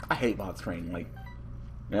I hate Bob's Brain. Like,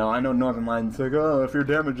 you know, I know Northern Line's like, oh, if your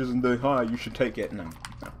damage isn't that high, you should take it. No.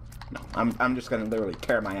 I'm just gonna literally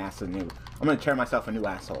tear my ass anew I'm gonna tear myself a new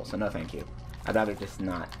asshole, so no thank you. I'd rather just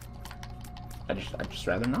not. I'd just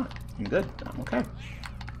rather not. I'm good. I'm okay.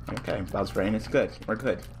 I'm okay. Bob's brain is good. We're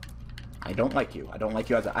good. I don't like you. I don't like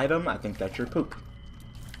you as an item. I think that's your poop.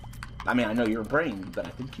 I mean, I know you're a brain, but I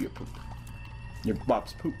think you're poop. You're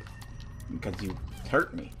Bob's poop. Because you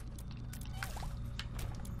hurt me.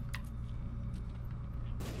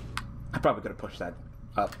 I probably could have pushed that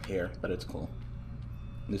up here, but it's cool.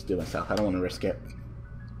 Just do myself. I don't want to risk it.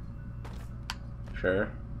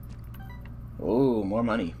 Sure. Ooh, more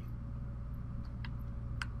money.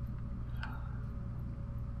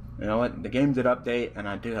 You know what? The game did update, and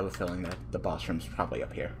I do have a feeling that the boss room's probably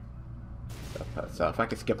up here. So if I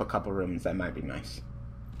could skip a couple rooms, that might be nice.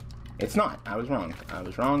 It's not. I was wrong. I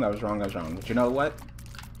was wrong. I was wrong. I was wrong. But you know what?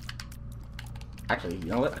 Actually, you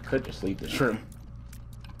know what? I could just leave this room.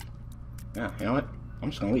 Yeah, you know what?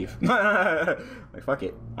 I'm just gonna leave. Like, fuck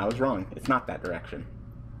it. I was wrong. It's not that direction.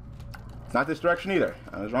 It's not this direction either.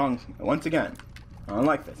 I was wrong once again. I don't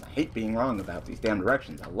like this. I hate being wrong about these damn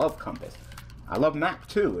directions. I love compass. I love map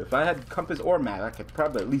too. If I had compass or map, I could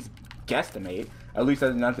probably at least guesstimate. At least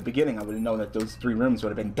at the beginning, I would have known that those 3 rooms would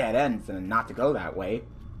have been dead ends and not to go that way.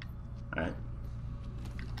 Alright.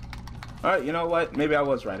 Alright, you know what? Maybe I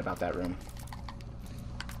was right about that room.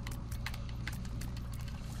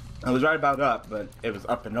 I was right about up, but it was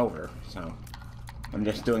up and over, so I'm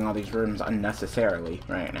just doing all these rooms unnecessarily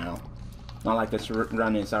right now. Not like this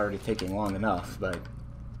run is already taking long enough, but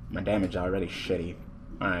my damage is already shitty.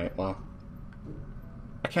 Alright, well.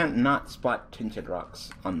 I can't not spot tinted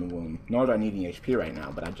rocks on the wound. Nor do I need any HP right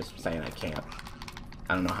now, but I'm just saying I can't.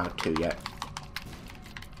 I don't know how to yet.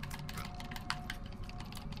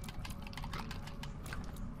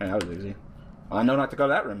 Yeah, that was easy. Well, I know not to go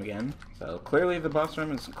to that room again. So clearly the boss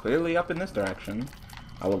room is clearly up in this direction.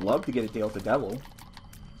 I would love to get a deal with the devil.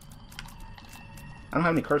 I don't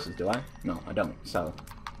have any curses, do I? No, I don't. So,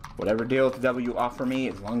 whatever deal with the devil you offer me,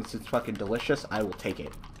 as long as it's fucking delicious, I will take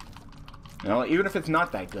it. You know, even if it's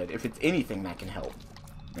not that good, if it's anything that can help.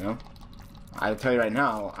 You know? I'll tell you right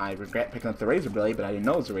now, I regret picking up the razor blade, but I didn't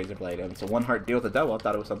know it was a razor blade. If it's a 1-heart deal with the devil, I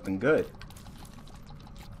thought it was something good.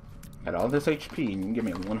 Had all this HP, and you give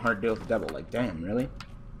me a 1-heart deal with the devil. Like, damn, really?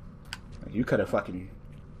 You could have fucking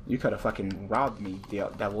robbed me,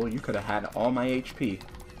 devil. You could have had all my HP.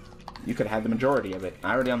 You could have had the majority of it.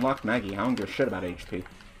 I already unlocked Maggie. I don't give a shit about HP.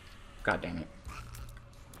 God damn it.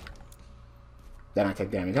 Then I take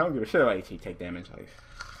damage. I don't give a shit about HP. Take damage. Like,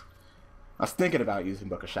 I was thinking about using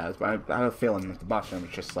Book of Shadows, but I have a feeling that the boss room is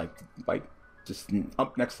just just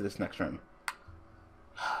up next to this next room.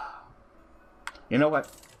 You know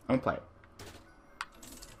what? I'm gonna play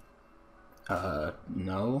it.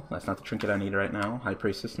 No, that's not the trinket I need right now. High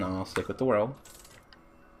Priestess, no, I'll stick with the world.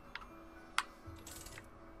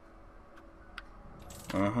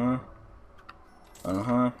 Uh-huh.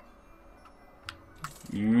 Uh-huh.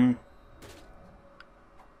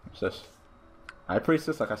 What's this? High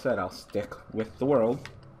Priestess, like I said, I'll stick with the world.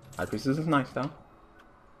 High Priestess is nice, though.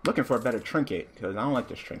 Looking for a better trinket, because I don't like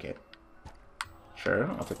this trinket.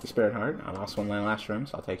 Sure, I'll take the Spirit Heart. I lost one in my last room,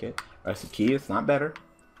 so I'll take it. Rest of Key, it's not better.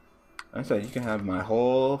 Like I said, you can have my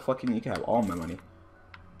whole fucking... You can have all my money.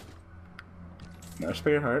 Another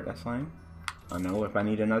Spirit Heart, that's fine. I know if I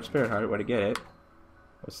need another Spirit Heart, where to get it.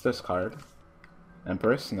 What's this card?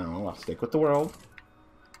 Empress, no, I'll stick with the world.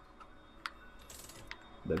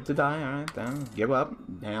 Live to die, alright, damn. Give up,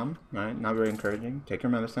 damn. Alright, not very encouraging. Take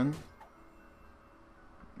your medicine.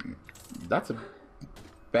 That's a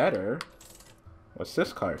better. What's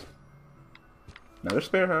this card? Another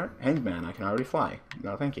Spirit Heart. Hangman, I can already fly.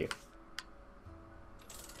 No, thank you.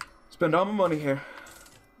 Spend all my money here.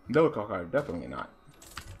 Dolico card, definitely not.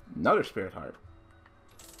 Another Spirit Heart.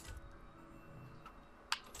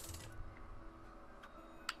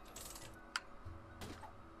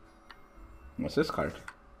 What's this card?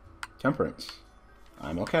 Temperance.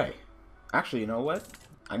 I'm okay. Actually, you know what?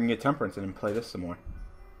 I can get Temperance and then play this some more.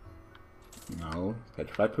 No,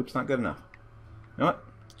 Petrified Poop's not good enough. You know what?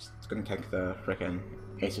 Just gonna take the frickin'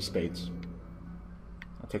 Ace of Spades.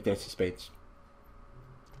 I'll take the Ace of Spades.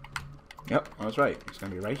 Yep, I was right. It's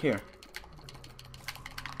gonna be right here.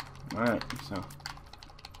 Alright, so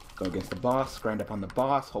go against the boss, grind up on the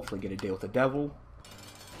boss, hopefully get a deal with the devil.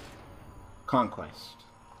 Conquest.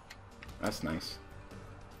 That's nice.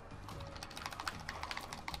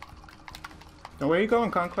 Now where are you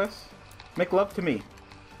going, Conquest? Make love to me.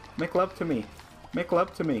 Make love to me. Make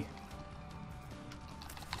love to me.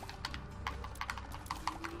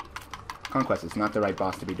 Conquest is not the right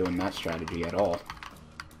boss to be doing that strategy at all.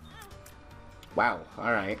 Wow,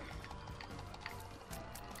 alright.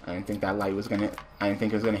 I didn't think that light was gonna... I didn't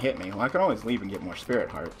think it was gonna hit me. Well, I can always leave and get more Spirit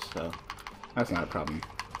Hearts, so... That's not a problem.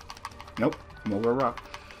 Nope. I'm over a rock.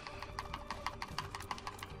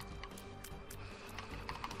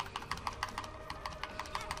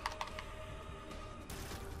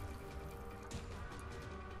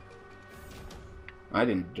 I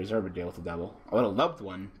didn't deserve a deal with the devil. I would have loved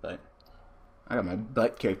one, but I got my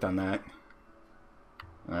butt kicked on that.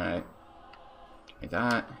 Alright. Give me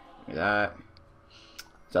that. Give me that.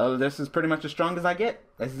 So this is pretty much as strong as I get.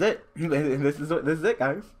 This is it. This is it,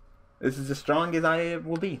 guys. This is as strong as I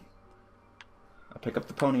will be. I'll pick up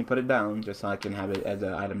the pony and put it down just so I can have it as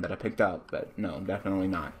an item that I picked up. But no, definitely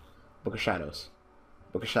not. Book of Shadows.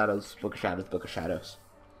 Book of Shadows. Book of Shadows. Book of Shadows.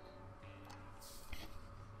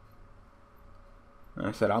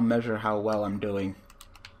 I said I'll measure how well I'm doing,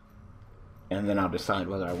 and then I'll decide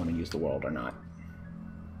whether I want to use the world or not.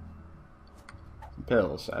 Some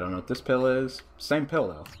pills. I don't know what this pill is. Same pill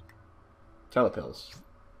though. Telepills.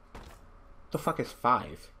 What the fuck is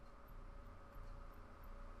 5? Is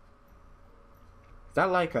that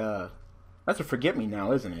like a... That's a forget me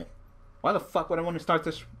now, isn't it? Why the fuck would I want to start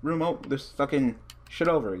this room this fucking shit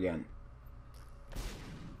over again?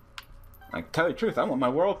 Like, tell you the truth, I want my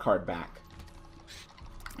world card back.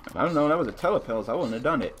 If I don't know that was a telepills, I wouldn't have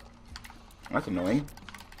done it. That's annoying.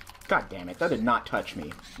 God damn it, that did not touch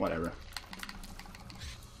me. Whatever.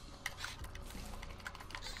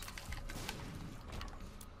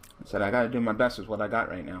 I said I gotta do my best with what I got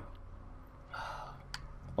right now.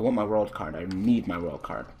 I want my world card. I need my world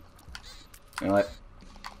card. You know what?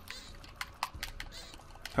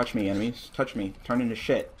 Touch me, enemies. Touch me. Turn into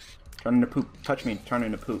shit. Turn into poop. Touch me. Turn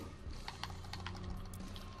into poop.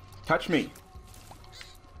 Touch me.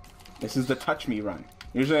 This is the touch me run.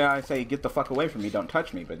 Usually I say get the fuck away from me, don't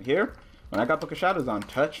touch me. But here, when I got Book of Shadows on,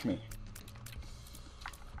 touch me.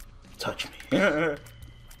 Touch me. Get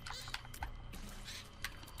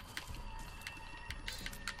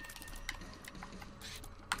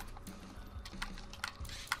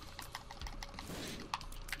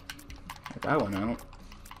that one out.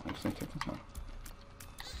 I just need to take this one.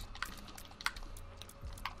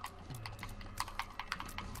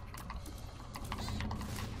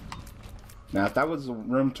 Now, if that was the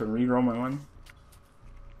room to re-roll my one,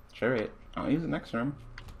 chariot, I'll use the next room.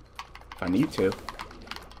 If I need to.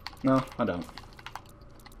 No, I don't.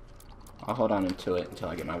 I'll hold on to it until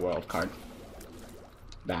I get my world card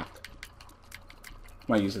back.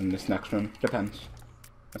 Am I using this next room? Depends.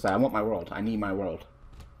 I said I want my world. I need my world.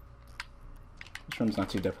 This room's not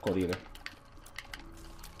too difficult either.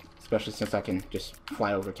 Especially since I can just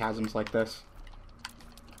fly over chasms like this.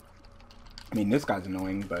 I mean, this guy's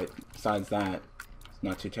annoying, but besides that, it's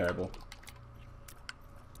not too terrible.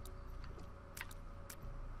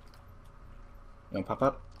 You don't pop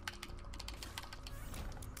up?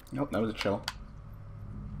 Nope, that was a chill.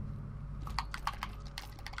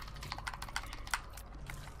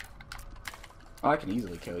 Oh, I can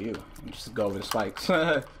easily kill you. Just go over the spikes.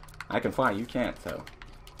 I can fly, you can't, so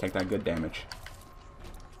take that good damage.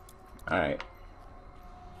 Alright.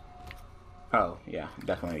 Oh, yeah,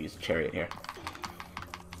 definitely use the chariot here.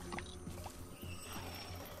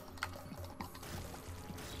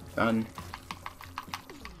 Done.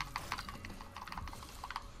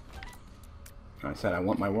 I said I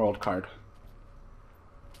want my world card.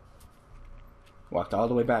 Walked all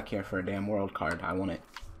the way back here for a damn world card. I want it.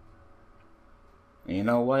 And you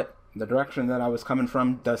know what? The direction that I was coming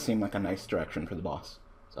from does seem like a nice direction for the boss.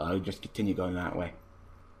 So I'll just continue going that way.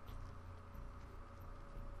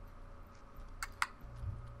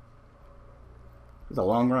 It's a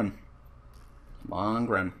long run. Long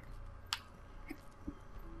run.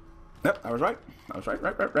 Yep, I was right. I was right.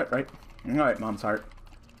 Right. Alright, Mom's Heart.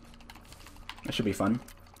 That should be fun.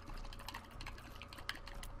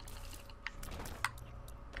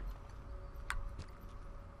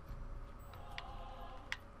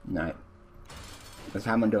 Alright. That's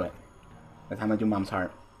how I'm gonna do it. That's how I'm gonna do Mom's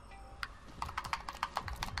Heart.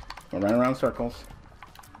 We'll run around circles.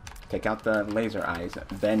 Take out the laser eyes,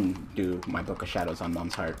 then do my Book of Shadows on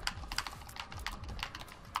Mom's Heart.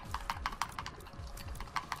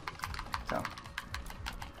 So,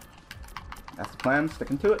 that's the plan,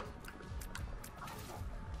 sticking to it.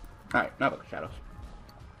 Alright, now Book of Shadows.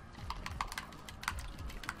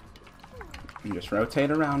 And just rotate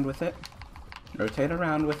around with it. Rotate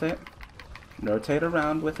around with it. Rotate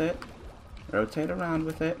around with it. Rotate around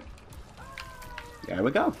with it. There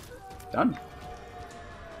we go. Done.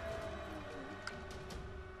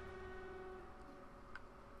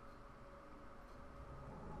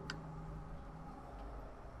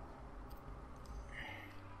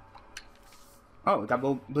 Oh, we got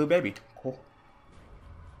blue baby. Cool.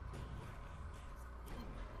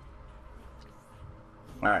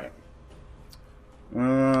 Alright.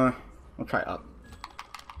 We'll try up.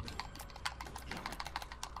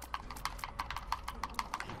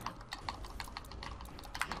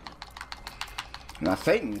 Now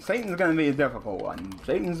Satan's gonna be a difficult one.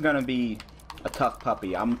 Satan's gonna be a tough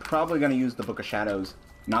puppy. I'm probably gonna use the Book of Shadows,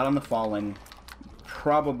 not on the Fallen,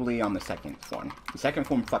 probably on the second form. The second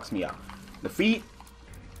form fucks me up. The feet,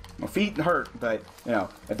 my feet hurt, but, you know,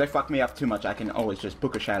 if they fuck me up too much, I can always just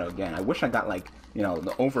Book of Shadow again. I wish I got, like, you know,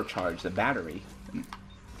 the overcharge, the battery,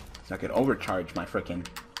 so I could overcharge my frickin',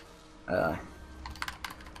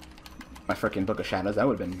 Book of Shadows. That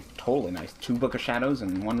would have been totally nice. 2 Book of Shadows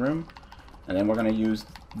in one room. And then we're going to use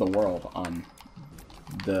the world on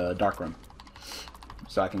the dark room.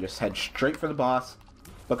 So I can just head straight for the boss,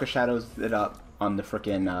 Book of Shadows it up on the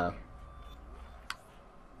frickin',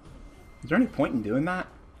 Is there any point in doing that?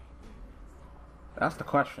 That's the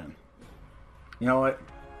question. You know what?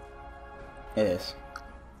 It is.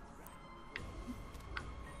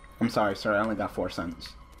 I'm sorry, sir, I only got 4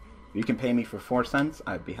 cents. If you can pay me for 4 cents,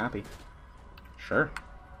 I'd be happy. Sure.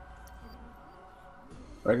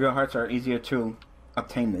 Regular hearts are easier to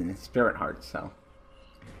obtain than spirit hearts, so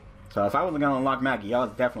if I was gonna unlock Maggie, I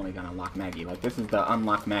was definitely gonna unlock Maggie. Like, this is the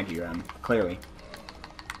unlock Maggie run, clearly.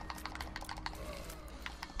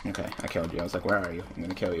 Okay, I killed you. I was like, where are you? I'm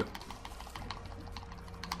gonna kill you.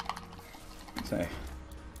 Let's say.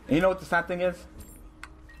 And you know what the sad thing is?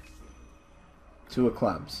 2 of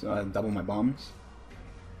clubs. So I double my bombs.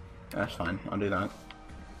 That's fine. I'll do that. You know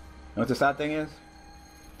what the sad thing is?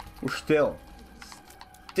 We're still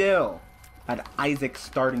at Issac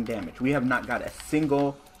starting damage. We have not got a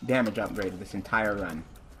single damage upgrade this entire run.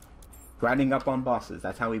 Grinding up on bosses.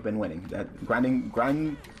 That's how we've been winning.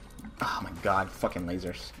 Grind. Oh my god, fucking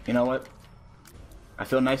lasers. You know what? I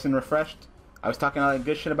feel nice and refreshed. I was talking all that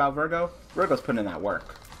good shit about Virgo. Virgo's putting in that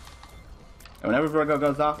work. And whenever Virgo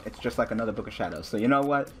goes off, it's just like another Book of Shadows. So you know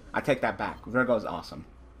what? I take that back. Virgo's awesome.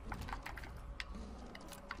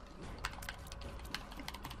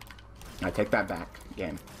 I take that back,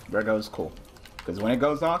 game. Virgo's cool. Because when it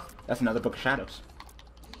goes off, that's another Book of Shadows.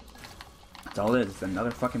 That's all it is. It's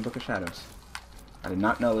another fucking Book of Shadows. I did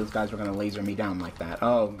not know those guys were going to laser me down like that.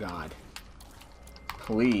 Oh, God.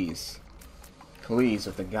 Please. Please,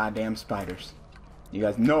 with the goddamn spiders. You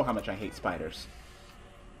guys know how much I hate spiders.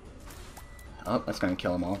 Oh, that's going to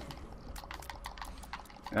kill them all.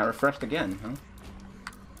 Got refreshed again, huh?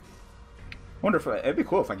 Wonder if it'd be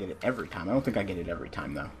cool if I get it every time. I don't think I get it every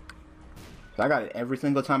time, though. If I got it every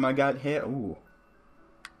single time I got hit, ooh.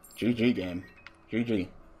 GG, game. GG.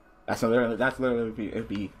 That's literally, it'd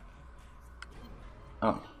be...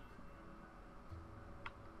 Oh.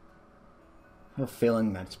 I have a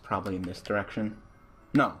feeling that's probably in this direction.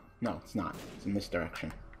 No, it's not. It's in this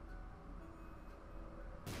direction.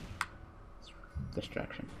 This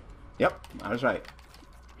direction. Yep, I was right.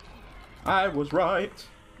 I was right.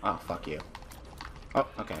 Oh, fuck you. Oh,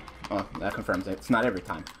 okay. Oh, that confirms it. It's not every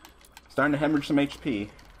time. Starting to hemorrhage some HP.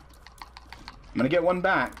 I'm gonna get one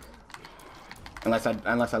back. Unless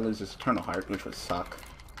I lose this Eternal Heart, which would suck.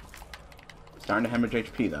 Starting to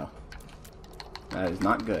hemorrhage HP, though. That is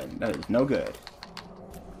not good. That is no good.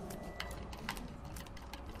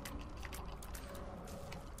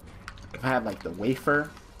 If I had, like, the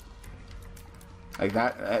wafer... Like,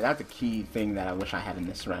 that's a key thing that I wish I had in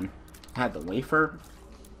this run. If I had the wafer...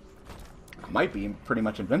 I might be pretty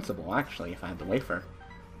much invincible, actually, if I had the wafer.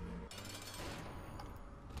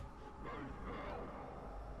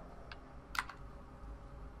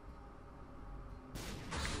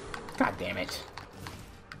 God damn it.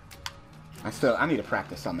 I need to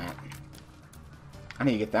practice on that. I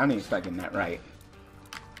need to start getting that right.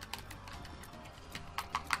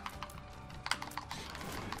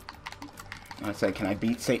 I say, can I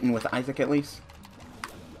beat Satan with Issac at least?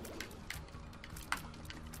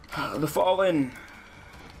 The Fallen!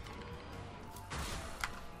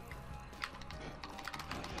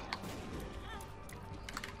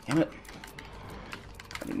 Damn it.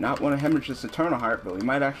 I did not want to hemorrhage this Eternal Heart, but we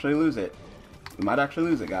might actually lose it. We might actually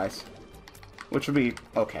lose it, guys. Which would be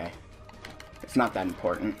okay. It's not that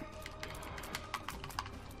important.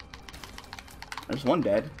 There's one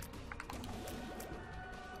dead.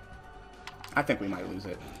 I think we might lose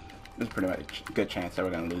it. There's pretty much a good chance that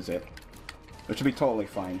we're going to lose it. Which would be totally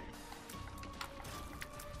fine.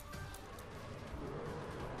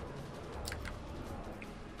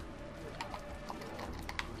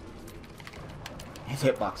 His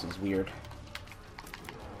hitbox is weird.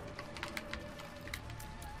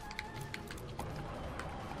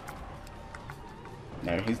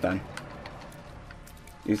 There, he's done.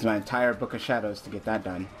 Used my entire Book of Shadows to get that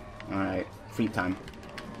done. Alright, feet time.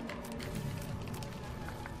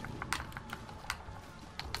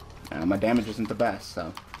 My damage isn't the best,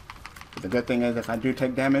 so. But the good thing is, if I do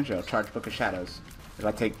take damage, it'll charge Book of Shadows. If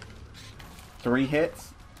I take 3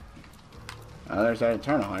 hits, oh, there's that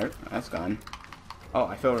Eternal Heart. That's gone. Oh,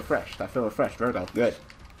 I feel refreshed. I feel refreshed. Virgo, good.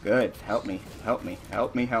 Good. Help me. Help me.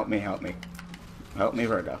 Help me. Help me. Help me. Help me,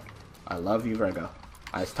 Virgo. I love you, Virgo.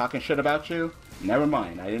 I was talking shit about you. Never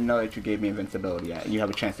mind. I didn't know that you gave me invincibility yet. You have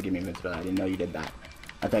a chance to give me invincibility. I didn't know you did that.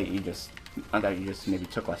 I thought you just maybe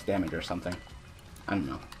took less damage or something. I don't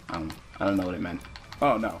know. I don't know what it meant.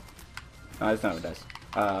 Oh no. No, that's not what it does.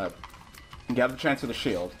 You have the chance of the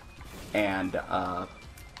shield, and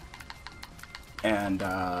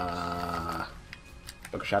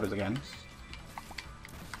Book of Shadows again.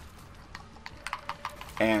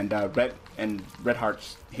 And red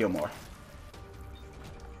hearts heal more.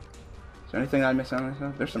 Is there anything I missed on this?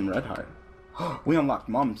 There's some red heart. We unlocked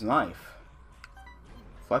Mom's knife.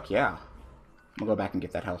 Fuck yeah. I'm gonna go back and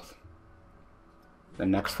get that health. The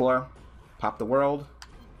next floor, pop the world,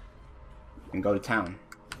 and go to town.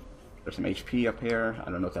 There's some HP up here. I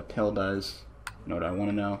don't know what that pill does. You know what I want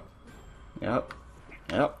to know? Yep.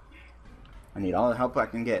 Yep. I need all the help I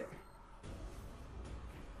can get.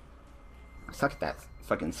 I suck at that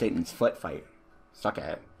fucking Satan's foot fight. Suck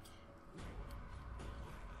at it.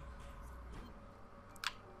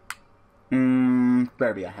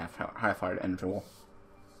 Better be a half-hearted interval.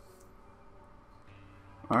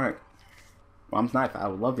 Alright. Mom's knife. I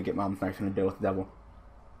would love to get Mom's knife in the deal with the devil.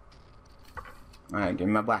 Alright, give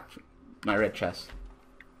me my red chest.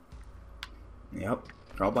 Yep.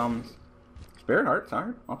 Troll bombs. Spirit hearts,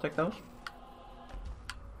 alright. I'll take those.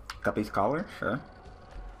 Guppy's collar, sure.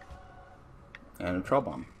 And a troll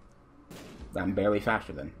bomb. I'm barely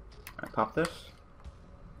faster than. Alright, pop this.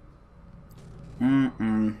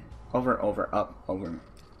 Over, over, up, over.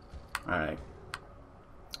 Alright.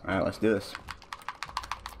 Alright, let's do this.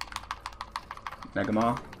 Mega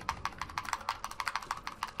Maw.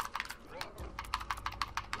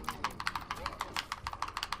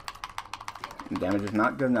 Damage is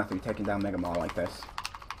not good enough to be taking down Mega Maw like this.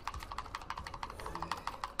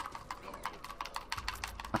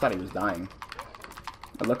 I thought he was dying.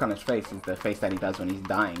 The look on his face is the face that he does when he's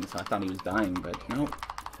dying, so I thought he was dying, but nope.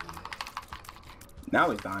 Now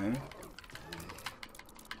he's dying.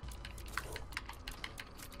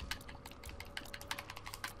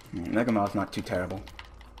 Mega Maw's not too terrible,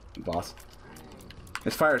 boss.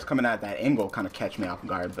 His fire is coming at that angle, kind of catch me off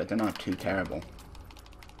guard, but they're not too terrible.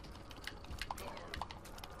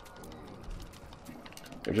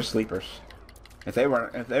 They're just sleepers. I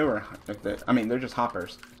mean, they're just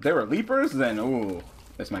hoppers. If they were leapers, then ooh,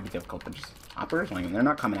 this might be difficult. But just hoppers, I mean, they're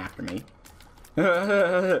not coming after me.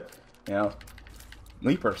 You know,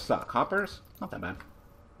 leapers suck. Hoppers, not that bad.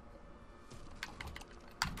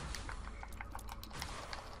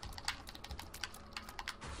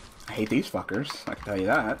 I hate these fuckers. I can tell you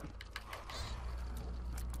that.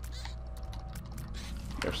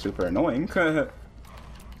 They're super annoying.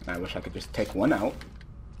 I wish I could just take one out.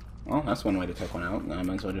 Well, that's one way to take one out. I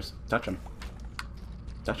might as well just touch him.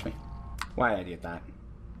 Touch me. Why I did that?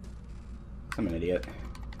 I'm an idiot.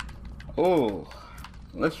 Oh,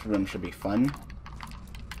 this room should be fun.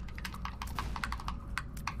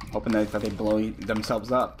 Hoping that they blow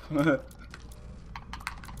themselves up.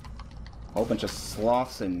 Whole bunch of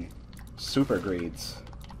sloths and super greeds.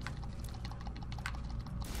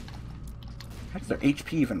 How does their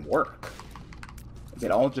HP even work? Is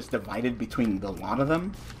it all just divided between the lot of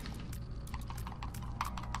them?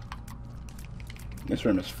 This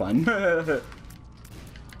room is fun. It's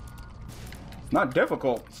not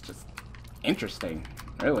difficult, it's just interesting,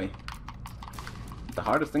 really. The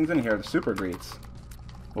hardest things in here are the super greeds,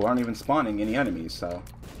 who aren't even spawning any enemies, so.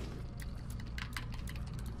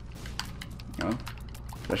 You know,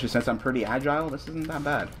 especially since I'm pretty agile, this isn't that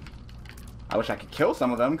bad. I wish I could kill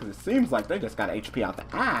some of them, because it seems like they just got HP out the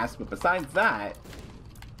ass, but besides that,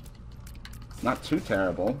 it's not too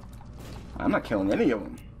terrible. I'm not killing any of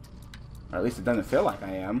them. Or at least it doesn't feel like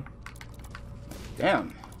I am.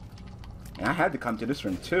 Damn. And I had to come to this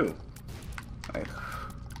room too. Like,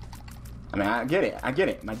 I mean, I get it. I get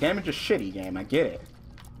it. My damage is shitty, game. I get it.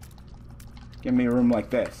 Give me a room like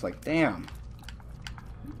this. Like, damn.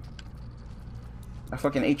 That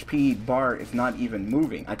fucking HP bar is not even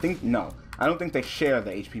moving. I think, no. I don't think they share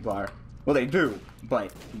the HP bar. Well, they do,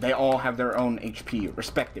 but they all have their own HP,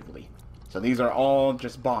 respectively. So these are all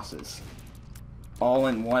just bosses. All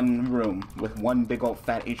in one room with one big old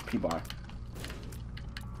fat HP bar.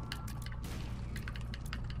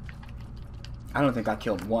 I don't think I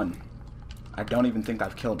killed one. I don't even think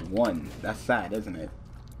I've killed one. That's sad, isn't it?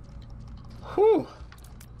 Whew.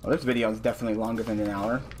 Well, this video is definitely longer than an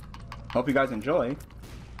hour. Hope you guys enjoy.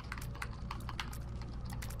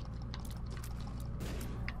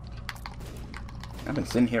 I've been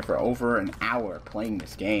sitting here for over an hour playing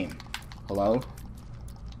this game. Hello?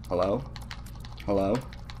 Hello? Hello?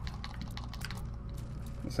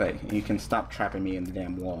 Say, you can stop trapping me in the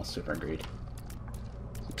damn wall, Super Greed.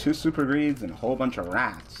 So 2 Super Greeds and a whole bunch of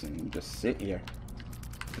rats, and you just sit here.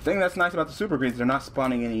 The thing that's nice about the Super Greeds, they're not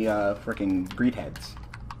spawning any freaking greed heads.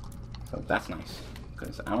 So that's nice,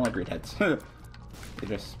 because I don't like greed heads.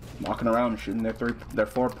 They're just walking around shooting their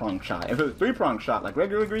 4-prong shot. If it was 3-prong shot like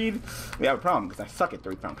regular greed, we have a problem, because I suck at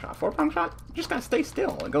 3-prong shot. 4-prong shot, you just gotta stay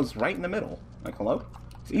still. It goes right in the middle. Like, hello?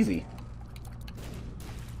 It's easy.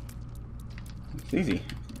 It's easy.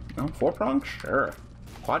 No, 4-prong? Sure.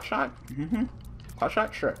 Quad shot? Mm-hmm. Quad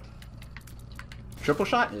shot? Sure. Triple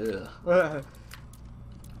shot? Ugh.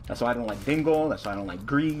 That's why I don't like Dingle. That's why I don't like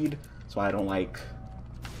Greed. That's why I don't like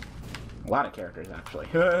a lot of characters, actually.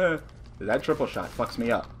 That triple shot fucks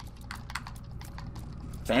me up.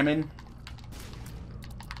 Famine?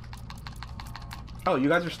 Oh, you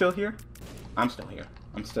guys are still here? I'm still here.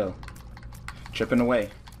 I'm still chipping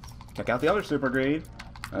away. Check out the other Super Greed.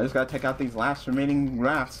 I just gotta take out these last remaining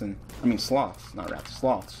rats and... I mean sloths, not rats.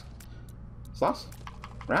 Sloths. Sloths?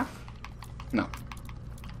 Wrath? No.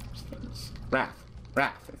 It's Wrath.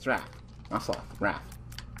 Wrath. It's Wrath. Not sloth. Wrath.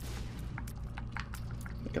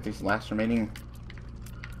 Look at these last remaining...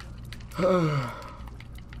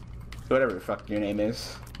 Whatever the fuck your name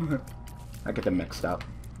is. I get them mixed up.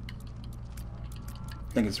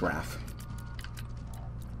 I think it's Wrath.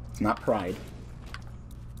 It's not Pride.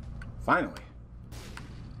 Finally.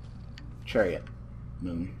 Chariot.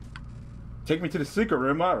 Moon. Take me to the secret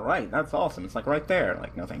room. Alright, that's awesome. It's like right there.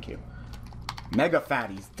 Like, no thank you. Mega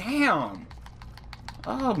fatties. Damn!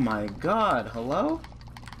 Oh my god. Hello?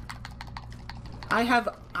 I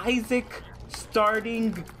have Issac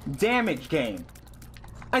starting damage game.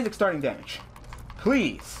 Issac starting damage.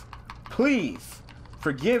 Please. Please.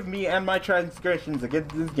 Forgive me and my transgressions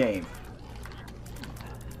against this game.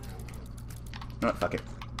 No, fuck it.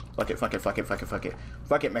 Fuck it, fuck it, fuck it, fuck it, fuck it.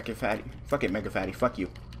 Fuck it, Mega Fatty. Fuck it, Mega Fatty. Fuck you.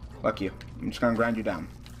 Fuck you. I'm just gonna grind you down.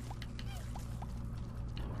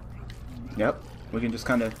 Yep. We can just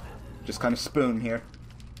kinda spoon here.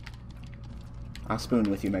 I'll spoon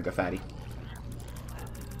with you, Mega Fatty.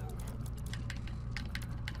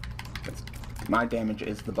 My damage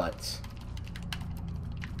is the butts.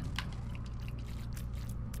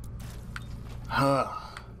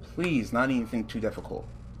 Please, not anything too difficult.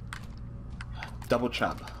 Double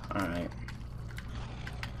chub. Alright.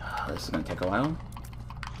 This is gonna take a while.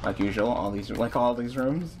 Like usual, all these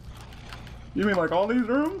rooms. You mean like all these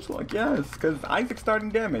rooms? Like, yes, because Isaac's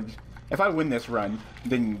starting damage. If I win this run,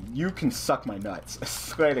 then you can suck my nuts. I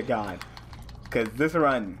swear to God. Because this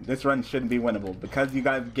run shouldn't be winnable. Because you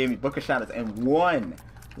guys gave me Book of Shadows and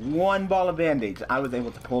one ball of bandage, I was able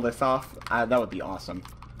to pull this off. That would be awesome.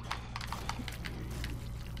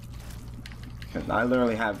 Because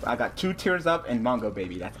I got 2 tears up and Mongo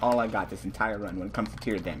Baby. That's all I got this entire run when it comes to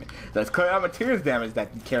tears damage. That's I'm a tears damage that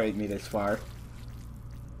carried me this far.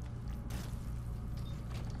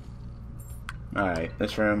 Alright,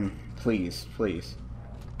 this room, please, please.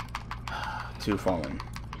 2 fallen.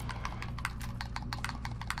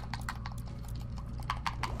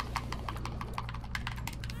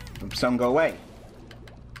 Some go away.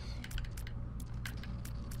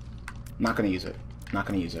 Not gonna use it. Not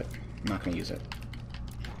gonna use it. Not gonna use it.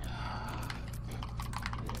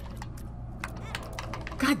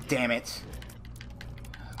 God damn it.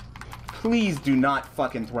 Please do not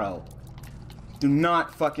fucking throw. Do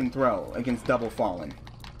not fucking throw against double fallen.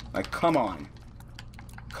 Like, come on.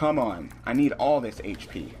 Come on. I need all this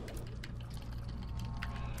HP.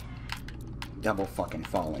 Double fucking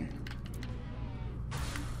fallen.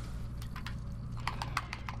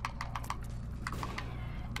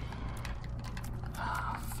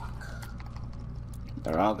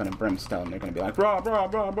 They're all gonna brimstone. They're gonna be like, brah,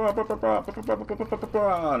 brah, brah, brah, brah, brah, brah, brah, brah, brah, brah, brah,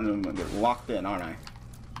 brah, and I'm gonna get locked in, aren't I?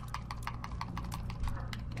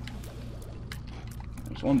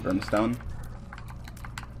 There's 1 brimstone.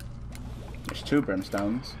 There's 2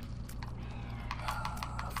 brimstones.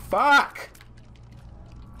 Fuck!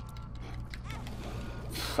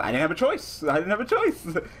 I didn't have a choice. I didn't have a choice.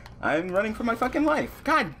 I'm running for my fucking life.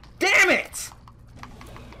 God damn it!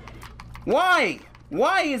 Why?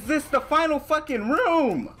 Why is this the final fucking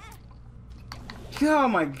room? Oh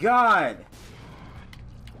my god.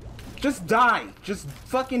 Just die. Just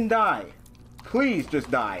fucking die. Please just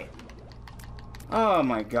die. Oh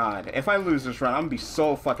my god. If I lose this run, I'm gonna be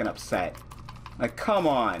so fucking upset. Like, come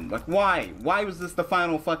on. Like, why? Why was this the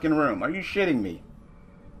final fucking room? Are you shitting me?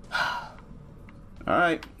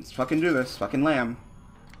 Alright, let's fucking do this. Fucking lamb.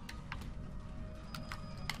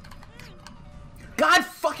 God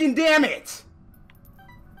fucking damn it!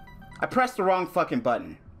 I pressed the wrong fucking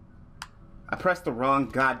button. I pressed the wrong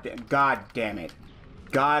god damn it.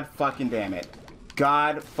 God fucking damn it.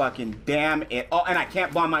 God fucking damn it. Oh, and I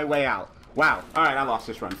can't bomb my way out. Wow. Alright, I lost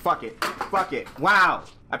this run. Fuck it. Fuck it. Wow.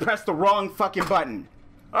 I pressed the wrong fucking button.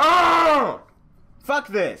 Oh! Fuck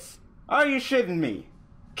this. Are you shitting me?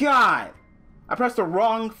 God. I pressed the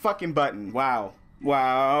wrong fucking button. Wow.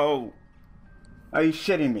 Wow. Are you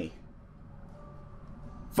shitting me?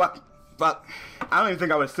 Fuck. Fuck. I don't even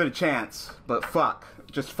think I would have stood a chance. But fuck.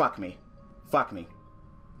 Just fuck me. Fuck me.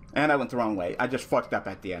 And I went the wrong way. I just fucked up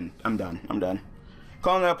at the end. I'm done. I'm done.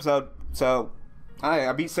 Calling the episode. So,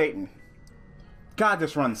 I beat Satan. God,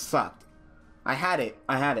 this run sucked. I had it.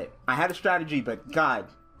 I had it. I had a strategy, but God.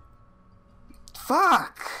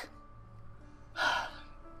 Fuck. I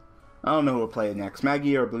don't know who will play next.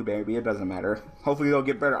 Maggie or Blueberry. It doesn't matter. Hopefully they'll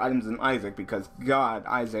get better items than Issac, because God,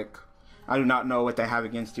 Issac. I do not know what they have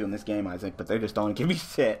against you in this game, Issac, but they just don't give me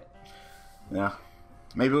shit. Yeah.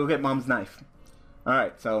 Maybe we'll get Mom's knife.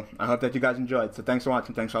 Alright, so I hope that you guys enjoyed. So thanks for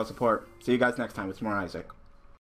watching. Thanks for all the support. See you guys next time with some more Issac.